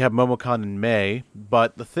 Obviously, we have MomoCon in May,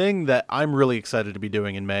 but the thing that I'm really excited to be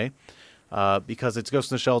doing in May, because it's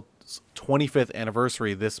Ghost in the Shell's 25th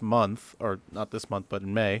anniversary this month, or not this month, but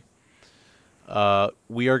in May,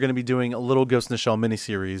 we are going to be doing a little Ghost in the Shell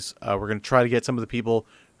miniseries. We're going to try to get some of the people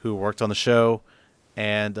who worked on the show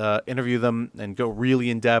and interview them and go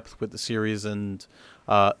really in depth with the series and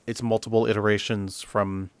its multiple iterations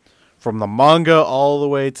from the manga all the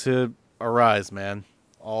way to Arise, man.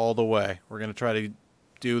 All the way. We're going to try to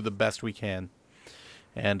do the best we can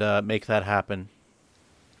and make that happen.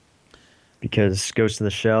 Because Ghost in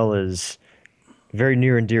the Shell is very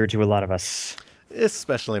near and dear to a lot of us.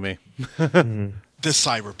 Especially me. The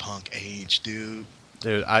cyberpunk age, dude.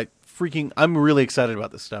 Dude, I'm really excited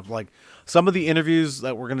about this stuff. Some of the interviews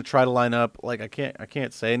that we're going to try to line up, I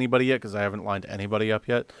can't say anybody yet because I haven't lined anybody up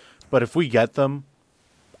yet. But if we get them,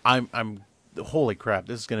 I'm holy crap,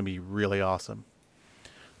 this is going to be really awesome.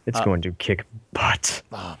 It's going to kick butt.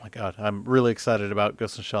 Oh my god, I'm really excited about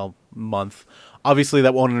Ghost in the Shell month. Obviously,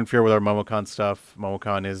 that won't interfere with our MomoCon stuff.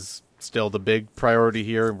 MomoCon is still the big priority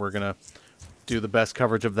here, and we're gonna do the best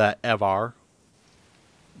coverage of that ever.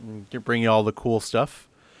 Bring you all the cool stuff.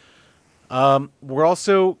 We're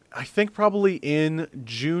also, I think, probably in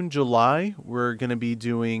June, July, we're gonna be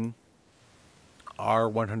doing our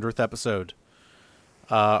 100th episode.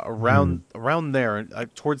 Around there,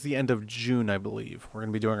 towards the end of June, I believe, we're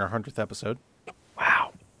gonna be doing our 100th episode.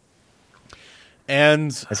 Wow.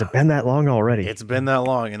 And Has it been that long already? it's been that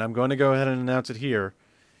long, and I'm going to go ahead and announce it here.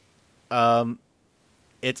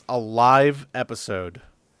 It's a live episode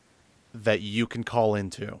that you can call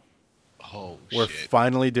into. Oh, We're shit.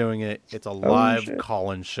 finally doing it. It's a live shit.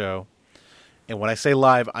 call-in show. And when I say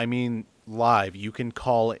live, I mean live. You can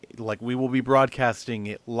call it, like, we will be broadcasting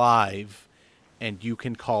it live, and you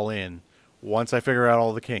can call in once I figure out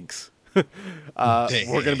all the kinks. We're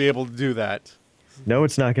going to be able to do that. No,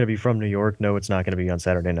 it's not going to be from New York. No, it's not going to be on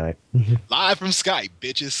Saturday night. Live from Skype,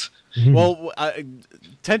 bitches. Well,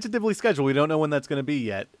 tentatively scheduled. We don't know when that's going to be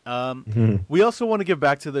yet. We also want to give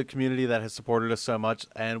back to the community that has supported us so much,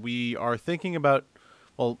 and we are thinking about,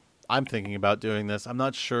 well, I'm thinking about doing this. I'm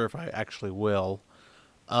not sure if I actually will.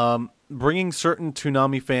 Bringing certain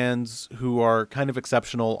Toonami fans who are kind of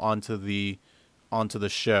exceptional onto the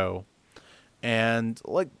show, and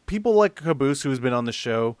like people like Caboose, who's been on the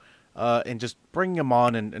show, and just bringing them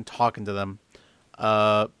on and talking to them.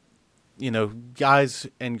 Guys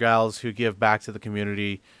and gals who give back to the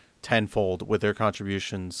community tenfold with their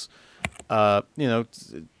contributions. A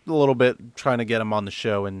little bit trying to get them on the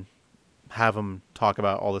show and have them talk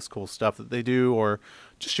about all this cool stuff that they do, or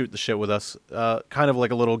just shoot the shit with us. Kind of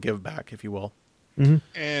like a little give back, if you will.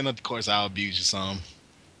 And of course, I'll abuse you some.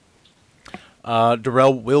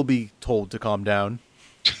 Darrell will be told to calm down.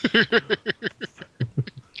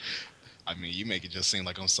 I mean, you make it just seem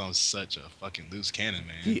like I'm such a fucking loose cannon,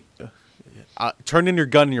 man. Turn in your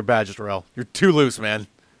gun and your badge, Darrell. You're too loose, man.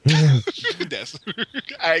 That's,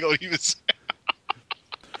 I ain't gonna even say.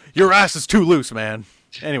 Your ass is too loose, man.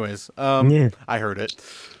 Anyways, Yeah. I heard it.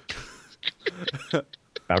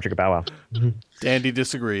 Bow chicka bow wow. Dandy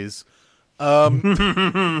disagrees.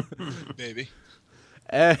 Baby.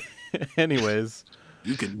 Anyways,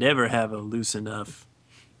 You could never have a loose enough.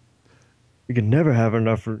 You can never have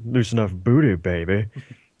enough loose enough booty, baby.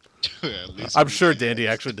 At least I'm sure Dandy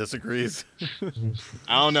actually disagrees.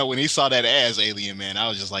 I don't know. When he saw that ass alien, man, I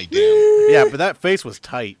was just like, damn. Yeah, but that face was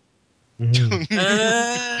tight.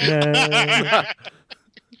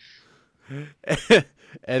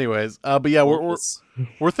 Anyways, but yeah,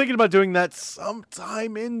 we're thinking about doing that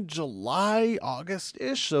sometime in July,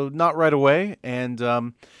 August-ish, so not right away.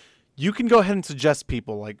 And you can go ahead and suggest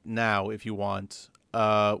people like now if you want.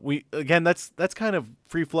 That's kind of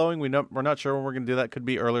free flowing. We're not sure when we're gonna do that. Could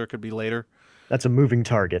be earlier, could be later. That's a moving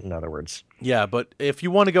target, in other words. Yeah, but if you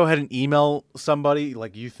want to go ahead and email somebody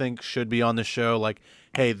like you think should be on the show, like,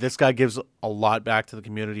 hey, this guy gives a lot back to the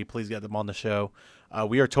community, please get them on the show.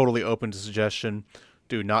 We are totally open to suggestion.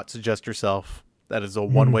 Do not suggest yourself. That is a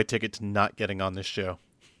one-way ticket to not getting on this show.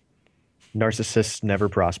 Narcissists never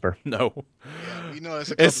prosper. No. Yeah, we know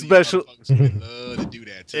that's a couple Especially- of you motherfuckers who love to do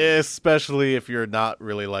that too. Especially if you're not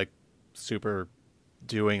really like super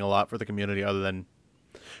doing a lot for the community other than,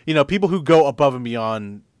 people who go above and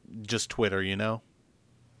beyond just Twitter,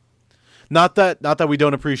 Not that we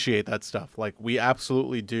don't appreciate that stuff. Like, we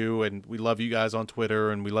absolutely do, and we love you guys on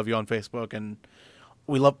Twitter, and we love you on Facebook, and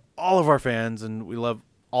we love all of our fans, and we love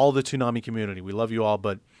all the Toonami community. We love you all,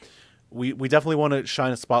 but we definitely want to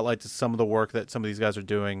shine a spotlight to some of the work that some of these guys are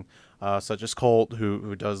doing, such as Colt,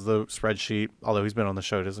 who does the spreadsheet, although he's been on the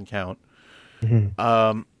show, it doesn't count.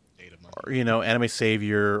 Or, Anime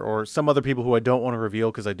Savior, or some other people who I don't want to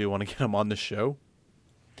reveal because I do want to get them on the show.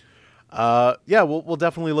 We'll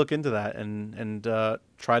definitely look into that and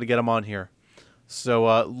try to get them on here.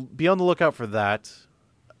 So be on the lookout for that.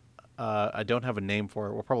 I don't have a name for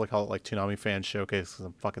it. We'll probably call it like Toonami Fan Showcase because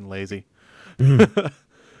I'm fucking lazy.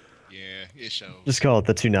 Yeah, it shows. Just call it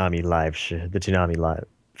the Toonami Live show. The Toonami Live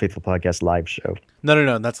Faithful Podcast Live show.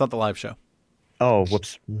 No, that's not the live show. Oh,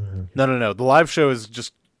 whoops. No. The live show is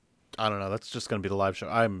just, I don't know. That's just going to be the live show.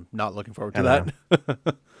 I'm not looking forward to I that.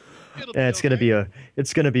 It'll Yeah, it's okay.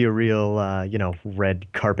 gonna be a real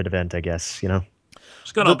red carpet event, I guess.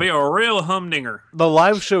 It's gonna be a real humdinger. The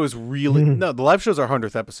live show is really no. The live show's our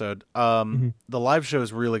 100th episode. The live show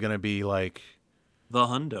is really going to be like, The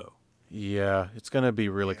hundo. yeah, it's going to be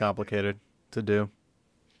really complicated to do.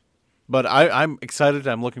 But I'm excited.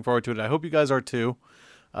 I'm looking forward to it. I hope you guys are too,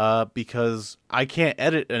 because I can't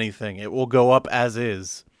edit anything. It will go up as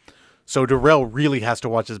is. So Darrell really has to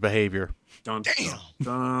watch his behavior.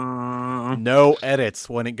 Damn. No edits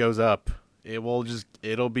when it goes up.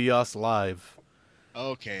 It'll be us live.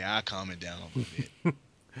 Okay, I'll calm it down a little bit.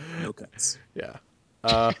 No cuts. Yeah.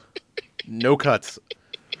 No cuts.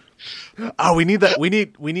 Oh, we need that. We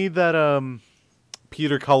need that.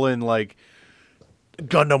 Peter Cullen like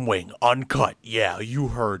Gundam Wing uncut. Yeah, you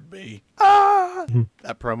heard me.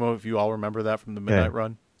 That promo. If you all remember that from the Midnight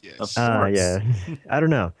Run. Yes. Of course. Yeah. I don't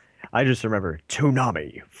know. I just remember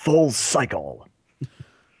Toonami Full Cycle.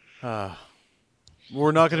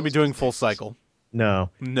 We're not going to be doing Full Cycle. No.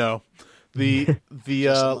 No. The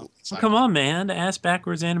Well, come on, man. The Ass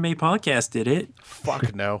Backwards Anime Podcast did it.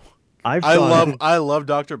 fuck no. I love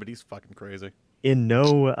Doctor, but he's fucking crazy. in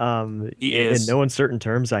no He in is. no uncertain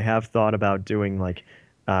terms, I have thought about doing like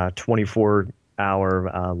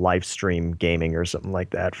 24-hour live stream gaming or something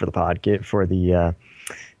like that for the podcast for the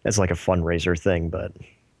as like a fundraiser thing. But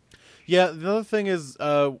Yeah, the other thing is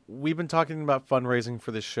we've been talking about fundraising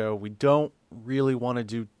for this show. We don't really want to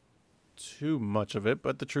do too much of it,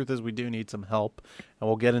 but the truth is we do need some help, and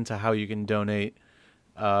we'll get into how you can donate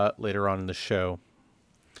later on in the show.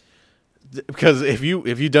 Because if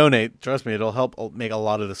you donate, trust me, it'll help make a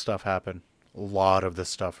lot of this stuff happen. A lot of this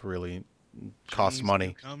stuff really costs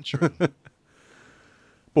money. Come true.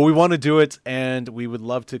 But we want to do it, and we would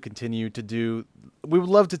love to continue to do. We would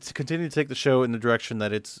love to continue to take the show in the direction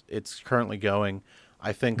that it's currently going.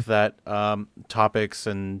 I think that topics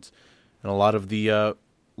and a lot of the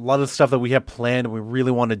stuff that we have planned and we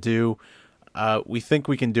really want to do, we think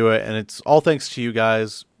we can do it, and it's all thanks to you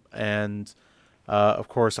guys and of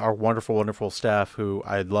course our wonderful, wonderful staff who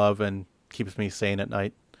I love and keeps me sane at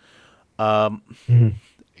night.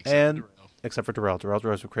 Except for Darrell. Darrell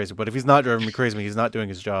drives me crazy. But if he's not driving me crazy, he's not doing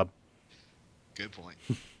his job. Good point.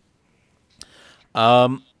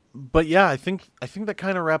 But yeah, I think that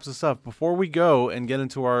kind of wraps us up. Before we go and get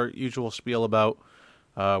into our usual spiel about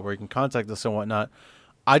where you can contact us and whatnot,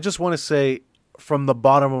 I just want to say from the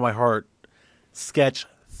bottom of my heart, Sketch,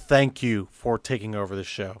 thank you for taking over the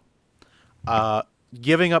show.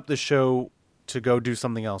 Giving up the show to go do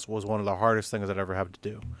something else was one of the hardest things I'd ever have to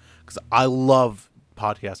do. Because I love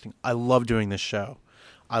podcasting. I love doing this show.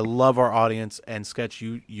 I love our audience, and Sketch,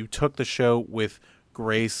 you took the show with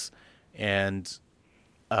grace and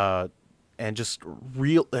just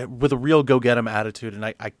with a real go-get-em attitude, and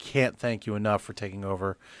I can't thank you enough for taking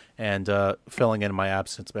over and filling in my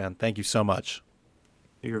absence, man. Thank you so much.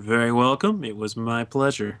 You're very welcome. It was my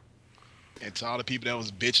pleasure. And to all the people that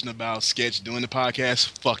was bitching about Sketch doing the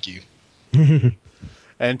podcast, fuck you.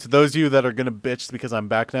 And to those of you that are going to bitch because I'm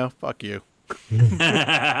back now, fuck you.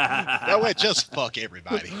 That way, just fuck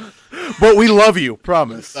everybody. But we love you,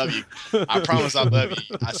 promise. Love you. I promise I love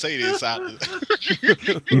you. I say this out.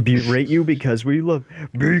 we berate you because we love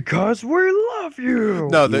you.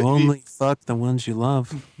 No, You only fuck the ones you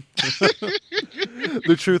love.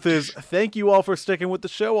 the truth is, thank you all for sticking with the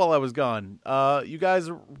show while I was gone. You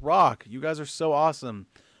guys rock. You guys are so awesome.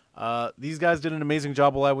 These guys did an amazing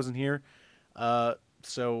job while I wasn't here.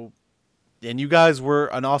 And you guys were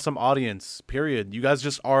an awesome audience, period. You guys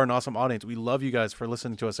just are an awesome audience. We love you guys for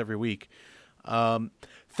listening to us every week.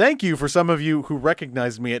 Thank you for some of you who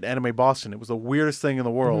recognized me at Anime Boston. It was the weirdest thing in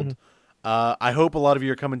the world. I hope a lot of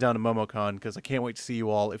you are coming down to MomoCon because I can't wait to see you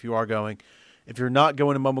all if you are going. If you're not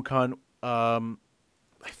going to MomoCon, I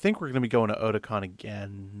think we're going to be going to Otakon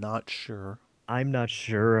again. Not sure. I'm not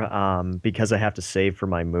sure because I have to save for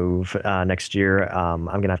my move next year. I'm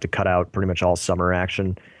going to have to cut out pretty much all summer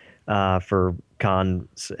action for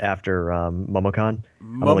cons after MomoCon.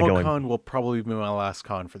 MomoCon will probably be my last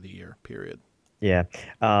con for the year, period. Yeah.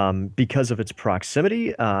 Because of its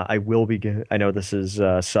proximity, I will be... I know this is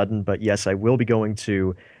sudden, but yes, I will be going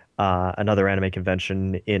to another anime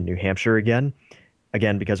convention in New Hampshire again.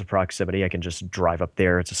 Again, because of proximity, I can just drive up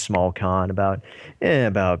there. It's a small con, about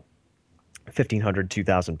 1,500,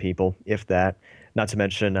 2,000 people, if that. Not to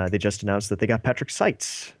mention, they just announced that they got Patrick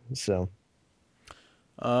Seitz. So...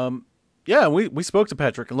 yeah, we spoke to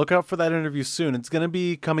Patrick, and look out for that interview soon. It's going to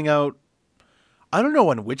be coming out, I don't know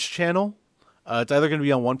on which channel. It's either going to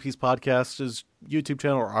be on One Piece Podcast's YouTube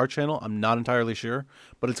channel or our channel. I'm not entirely sure,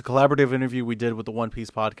 but it's a collaborative interview we did with the One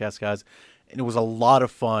Piece Podcast guys, and it was a lot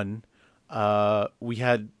of fun. We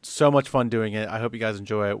had so much fun doing it. I hope you guys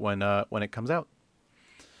enjoy it when it comes out.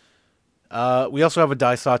 We also have a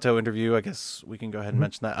Dai Sato interview. I guess we can go ahead and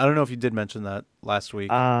mention that. I don't know if you did mention that last week.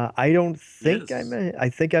 I don't think Yes. I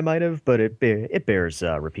think I might have, but it bears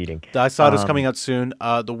repeating. Dai Sato's coming out soon.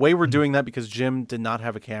 The way we're doing that, because Jim did not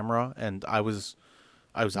have a camera and I was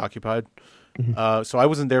occupied, so I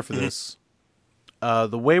wasn't there for this.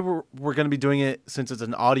 The way we're going to be doing it, since it's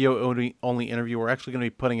an audio only interview, we're actually going to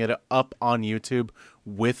be putting it up on YouTube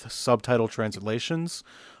with subtitle translations,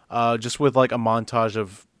 just with like a montage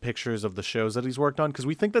of pictures of the shows that he's worked on, because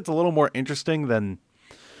we think that's a little more interesting than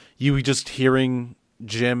you just hearing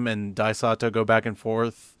Jim and Daisato go back and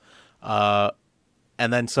forth, and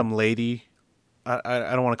then some lady. I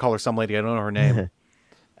don't want to call her some lady. I don't know her name.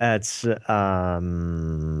 It's oh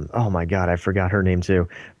my god, I forgot her name too.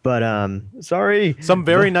 But sorry. Some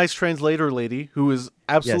very nice translator lady who is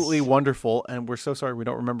absolutely Yes. wonderful, and we're so sorry we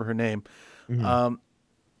don't remember her name. Mm-hmm.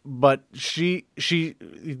 But she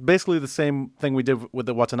basically the same thing we did with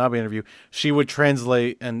the Watanabe interview. She would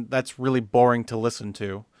translate, and that's really boring to listen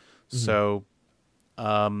to. Mm-hmm. So,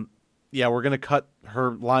 yeah, we're gonna cut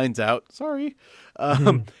her lines out. Sorry,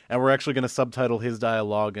 and we're actually gonna subtitle his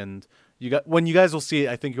dialogue. And when you guys will see it,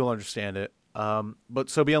 I think you'll understand it. But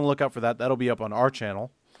so be on the lookout for that. That'll be up on our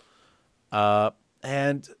channel.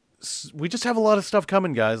 And we just have a lot of stuff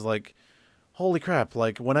coming, guys. Like, holy crap!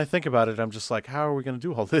 Like when I think about it, I'm just like, how are we gonna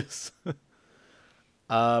do all this? Need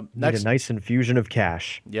a nice infusion of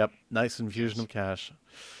cash. Yep, nice infusion of cash.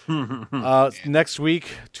 Next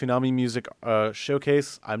week, Toonami Music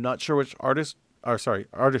Showcase. I'm not sure which artist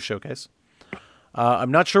showcase.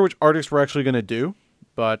 I'm not sure which artist we're actually going to do,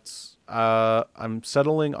 but I'm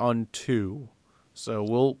settling on 2.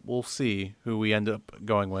 So we'll see who we end up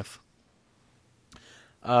going with.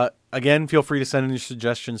 Again, feel free to send in your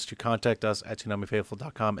suggestions to contact us at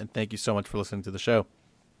ToonamiFaithful.com, and thank you so much for listening to the show.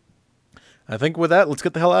 I think with that, let's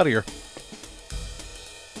get the hell out of here.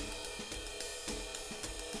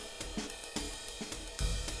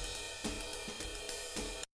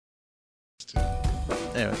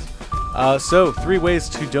 Anyways, so 3 ways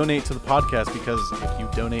to donate to the podcast, because if you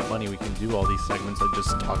donate money, we can do all these segments I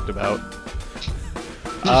just talked about.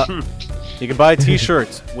 You can buy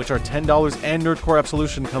t-shirts, which are $10, and Nerdcore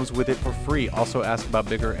Absolution comes with it for free. Also ask about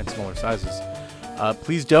bigger and smaller sizes.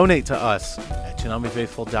 Please donate to us at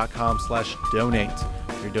ToonamiFaithful.com/donate.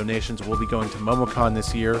 Your donations will be going to MomoCon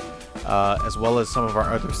this year, as well as some of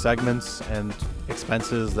our other segments and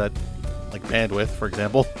expenses that, like bandwidth, for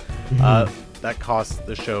example, that costs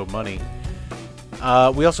the show money.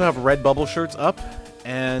 We also have Redbubble shirts up,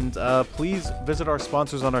 and please visit our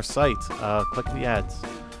sponsors on our site. Click the ads.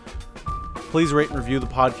 Please rate and review the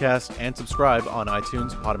podcast and subscribe on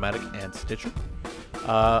iTunes, Podomatic, and Stitcher.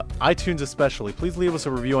 iTunes especially. Please leave us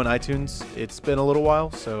a review on iTunes. It's been a little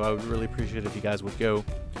while, so I would really appreciate it if you guys would go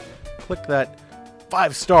click that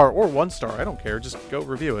 5-star or 1-star. I don't care. Just go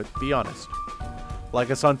review it. Be honest.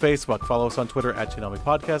 Like us on Facebook. Follow us on Twitter at Toonami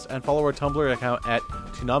Podcast, and follow our Tumblr account at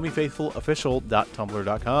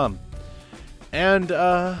ToonamiFaithfulOfficial.tumblr.com. And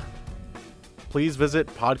please visit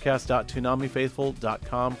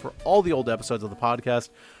podcast.toonamifaithful.com for all the old episodes of the podcast.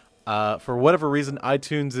 For whatever reason,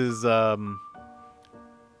 iTunes is, I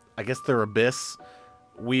guess their abyss.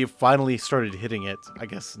 We've finally started hitting it. I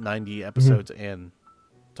guess 90 episodes in.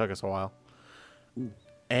 Took us a while.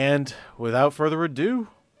 And without further ado,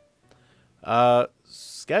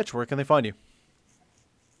 Sketch, where can they find you?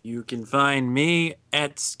 You can find me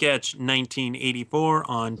at Sketch1984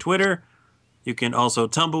 on Twitter. You can also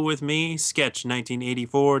tumble with me,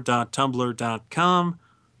 sketch1984.tumblr.com.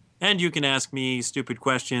 And you can ask me stupid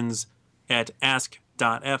questions at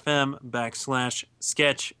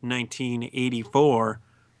ask.fm/sketch1984.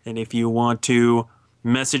 And if you want to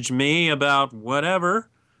message me about whatever,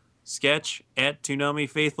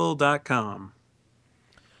 sketch@toonamifaithful.com.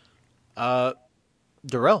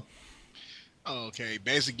 Darrell. Okay,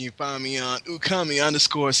 basically you can find me on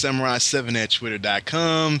ukami_samurai7 at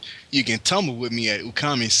twitter.com. You can tumble with me at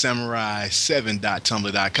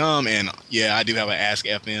ukamisamurai7.tumblr.com. And yeah, I do have an Ask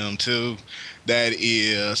FM too. That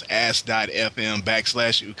is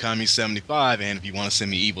ask.fm/ukami75. And if you want to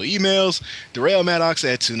send me evil emails, Darrell Maddox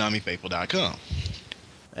at toonamifaithful.com.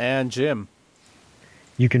 And Jim.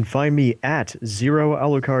 You can find me at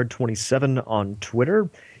ZeroAlucard27 on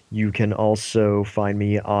Twitter. You can also find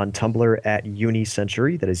me on Tumblr at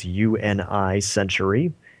UniCentury. That is UNI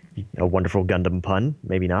Century. A wonderful Gundam pun,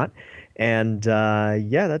 maybe not. And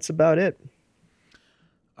yeah, that's about it.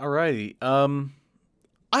 Alrighty. I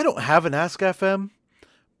don't have an Ask FM,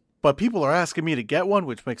 but people are asking me to get one,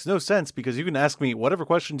 which makes no sense because you can ask me whatever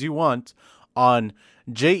questions you want on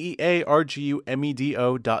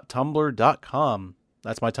jeargumedo.tumblr.com.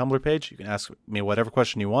 That's my Tumblr page. You can ask me whatever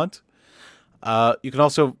question you want. You can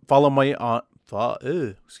also follow me on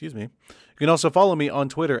You can also follow me on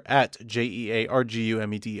Twitter at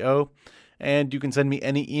jeargumedo, and you can send me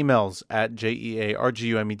any emails at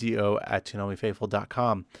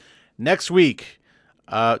jeargumedo@toonamifaithful.com. Next week,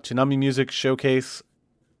 Toonami Music Showcase.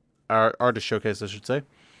 our artist showcase, I should say.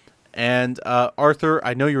 And Arthur,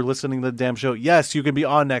 I know you're listening to the damn show. Yes, you can be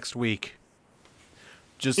on next week.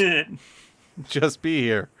 Just be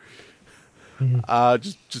here.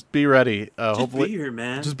 Just be ready. Hopefully, be here,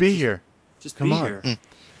 man. Just be here. Just Come be on.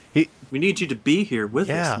 here. We need you to be here with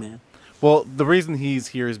us, man. Well, the reason he's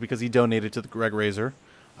here is because he donated to the Greg Razor.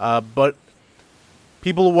 But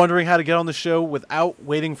people are wondering how to get on the show without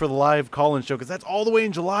waiting for the live call-in show, because that's all the way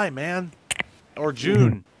in July, man. Or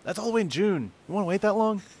June. That's all the way in June. You want to wait that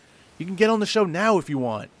long? You can get on the show now if you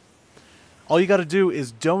want. All you got to do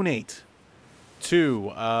is donate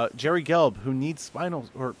to Jerry Gelb, who needs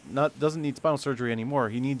doesn't need spinal surgery anymore.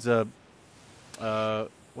 He needs what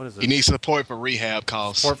is it? He needs support for rehab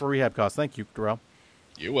costs. Support for rehab costs. Thank you, Darrell.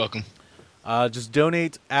 You're welcome. Just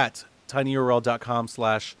donate at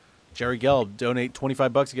tinyurl.com/Jerry Gelb. Donate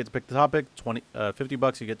 $25, you get to pick the topic.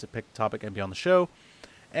 $50, you get to pick the topic and be on the show.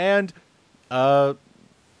 And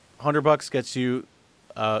 $100 gets you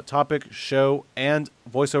topic, show, and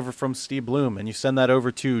voiceover from Steve Bloom. And you send that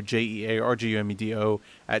over to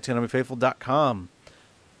JEARGUMEDO@TonamiFaithful.com.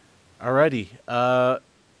 Alrighty.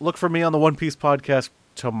 Look for me on the One Piece podcast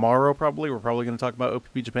tomorrow, probably. We're probably going to talk about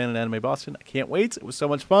OPP Japan and Anime Boston. I can't wait. It was so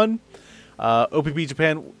much fun. OPP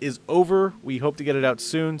Japan is over. We hope to get it out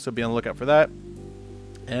soon, so be on the lookout for that.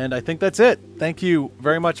 And I think that's it. Thank you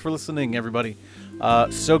very much for listening, everybody.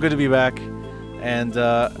 So good to be back. And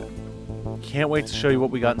can't wait to show you what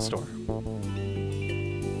we got in store.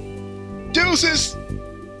 Deuces!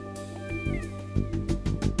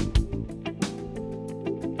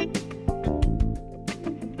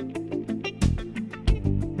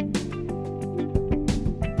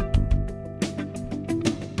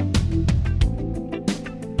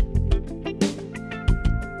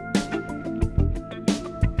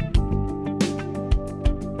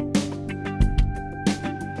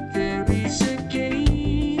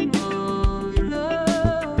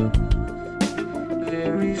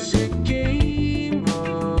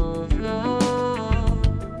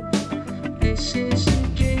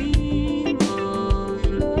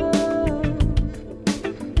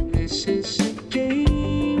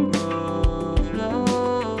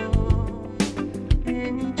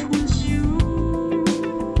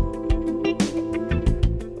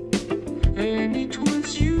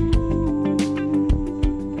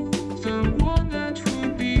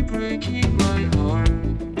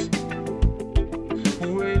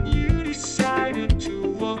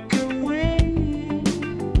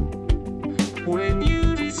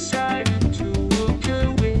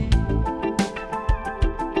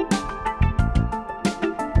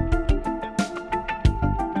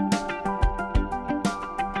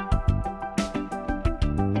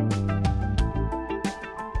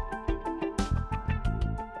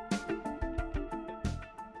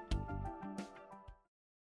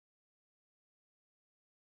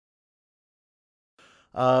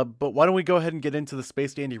 But why don't we go ahead and get into the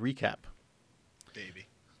Space Dandy recap? Baby.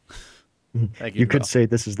 Thank you. You could say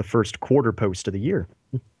this is the first quarter post of the year.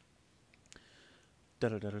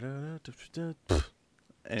 Anyways,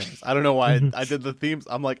 I don't know why I did the themes.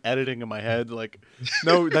 I'm like editing in my head. Like,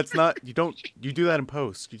 no, that's not. You do that in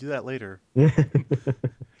post. You do that later. You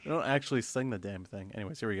don't actually sing the damn thing.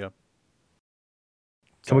 Anyways, here we go.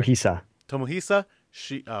 Tomohisa.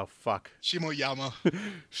 Shimoyama.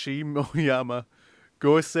 Shimoyama.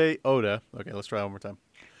 Gosei Oda. Okay, let's try one more time.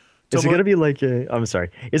 Is it gonna be like I'm sorry.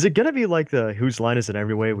 Is it gonna be like the whose line is it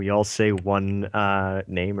anyway? We all say one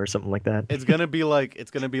name or something like that. It's gonna be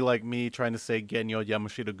like me trying to say Genyo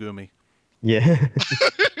Yamashita Gumi. Yeah.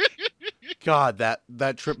 God,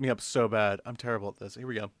 that tripped me up so bad. I'm terrible at this. Here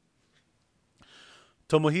we go.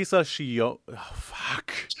 Tomohisa Shiyo. Oh,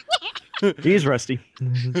 fuck. He's rusty.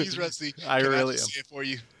 He's rusty. I really am. Say it for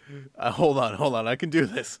you. Hold on. I can do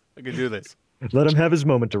this. Let him have his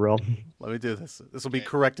moment, Darrell. Let me do this. This will be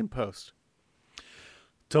correct in post.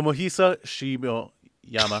 Tomohisa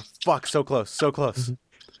Shimoyama. Fuck, so close.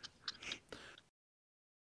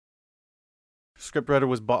 Scriptwriter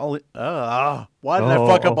was why did I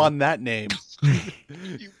fuck up on that name?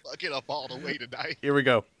 You fucking up all the way tonight. Here we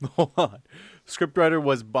go. Hold on. Scriptwriter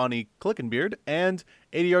was Bonnie Clickenbeard, and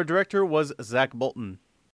ADR director was Zach Bolton.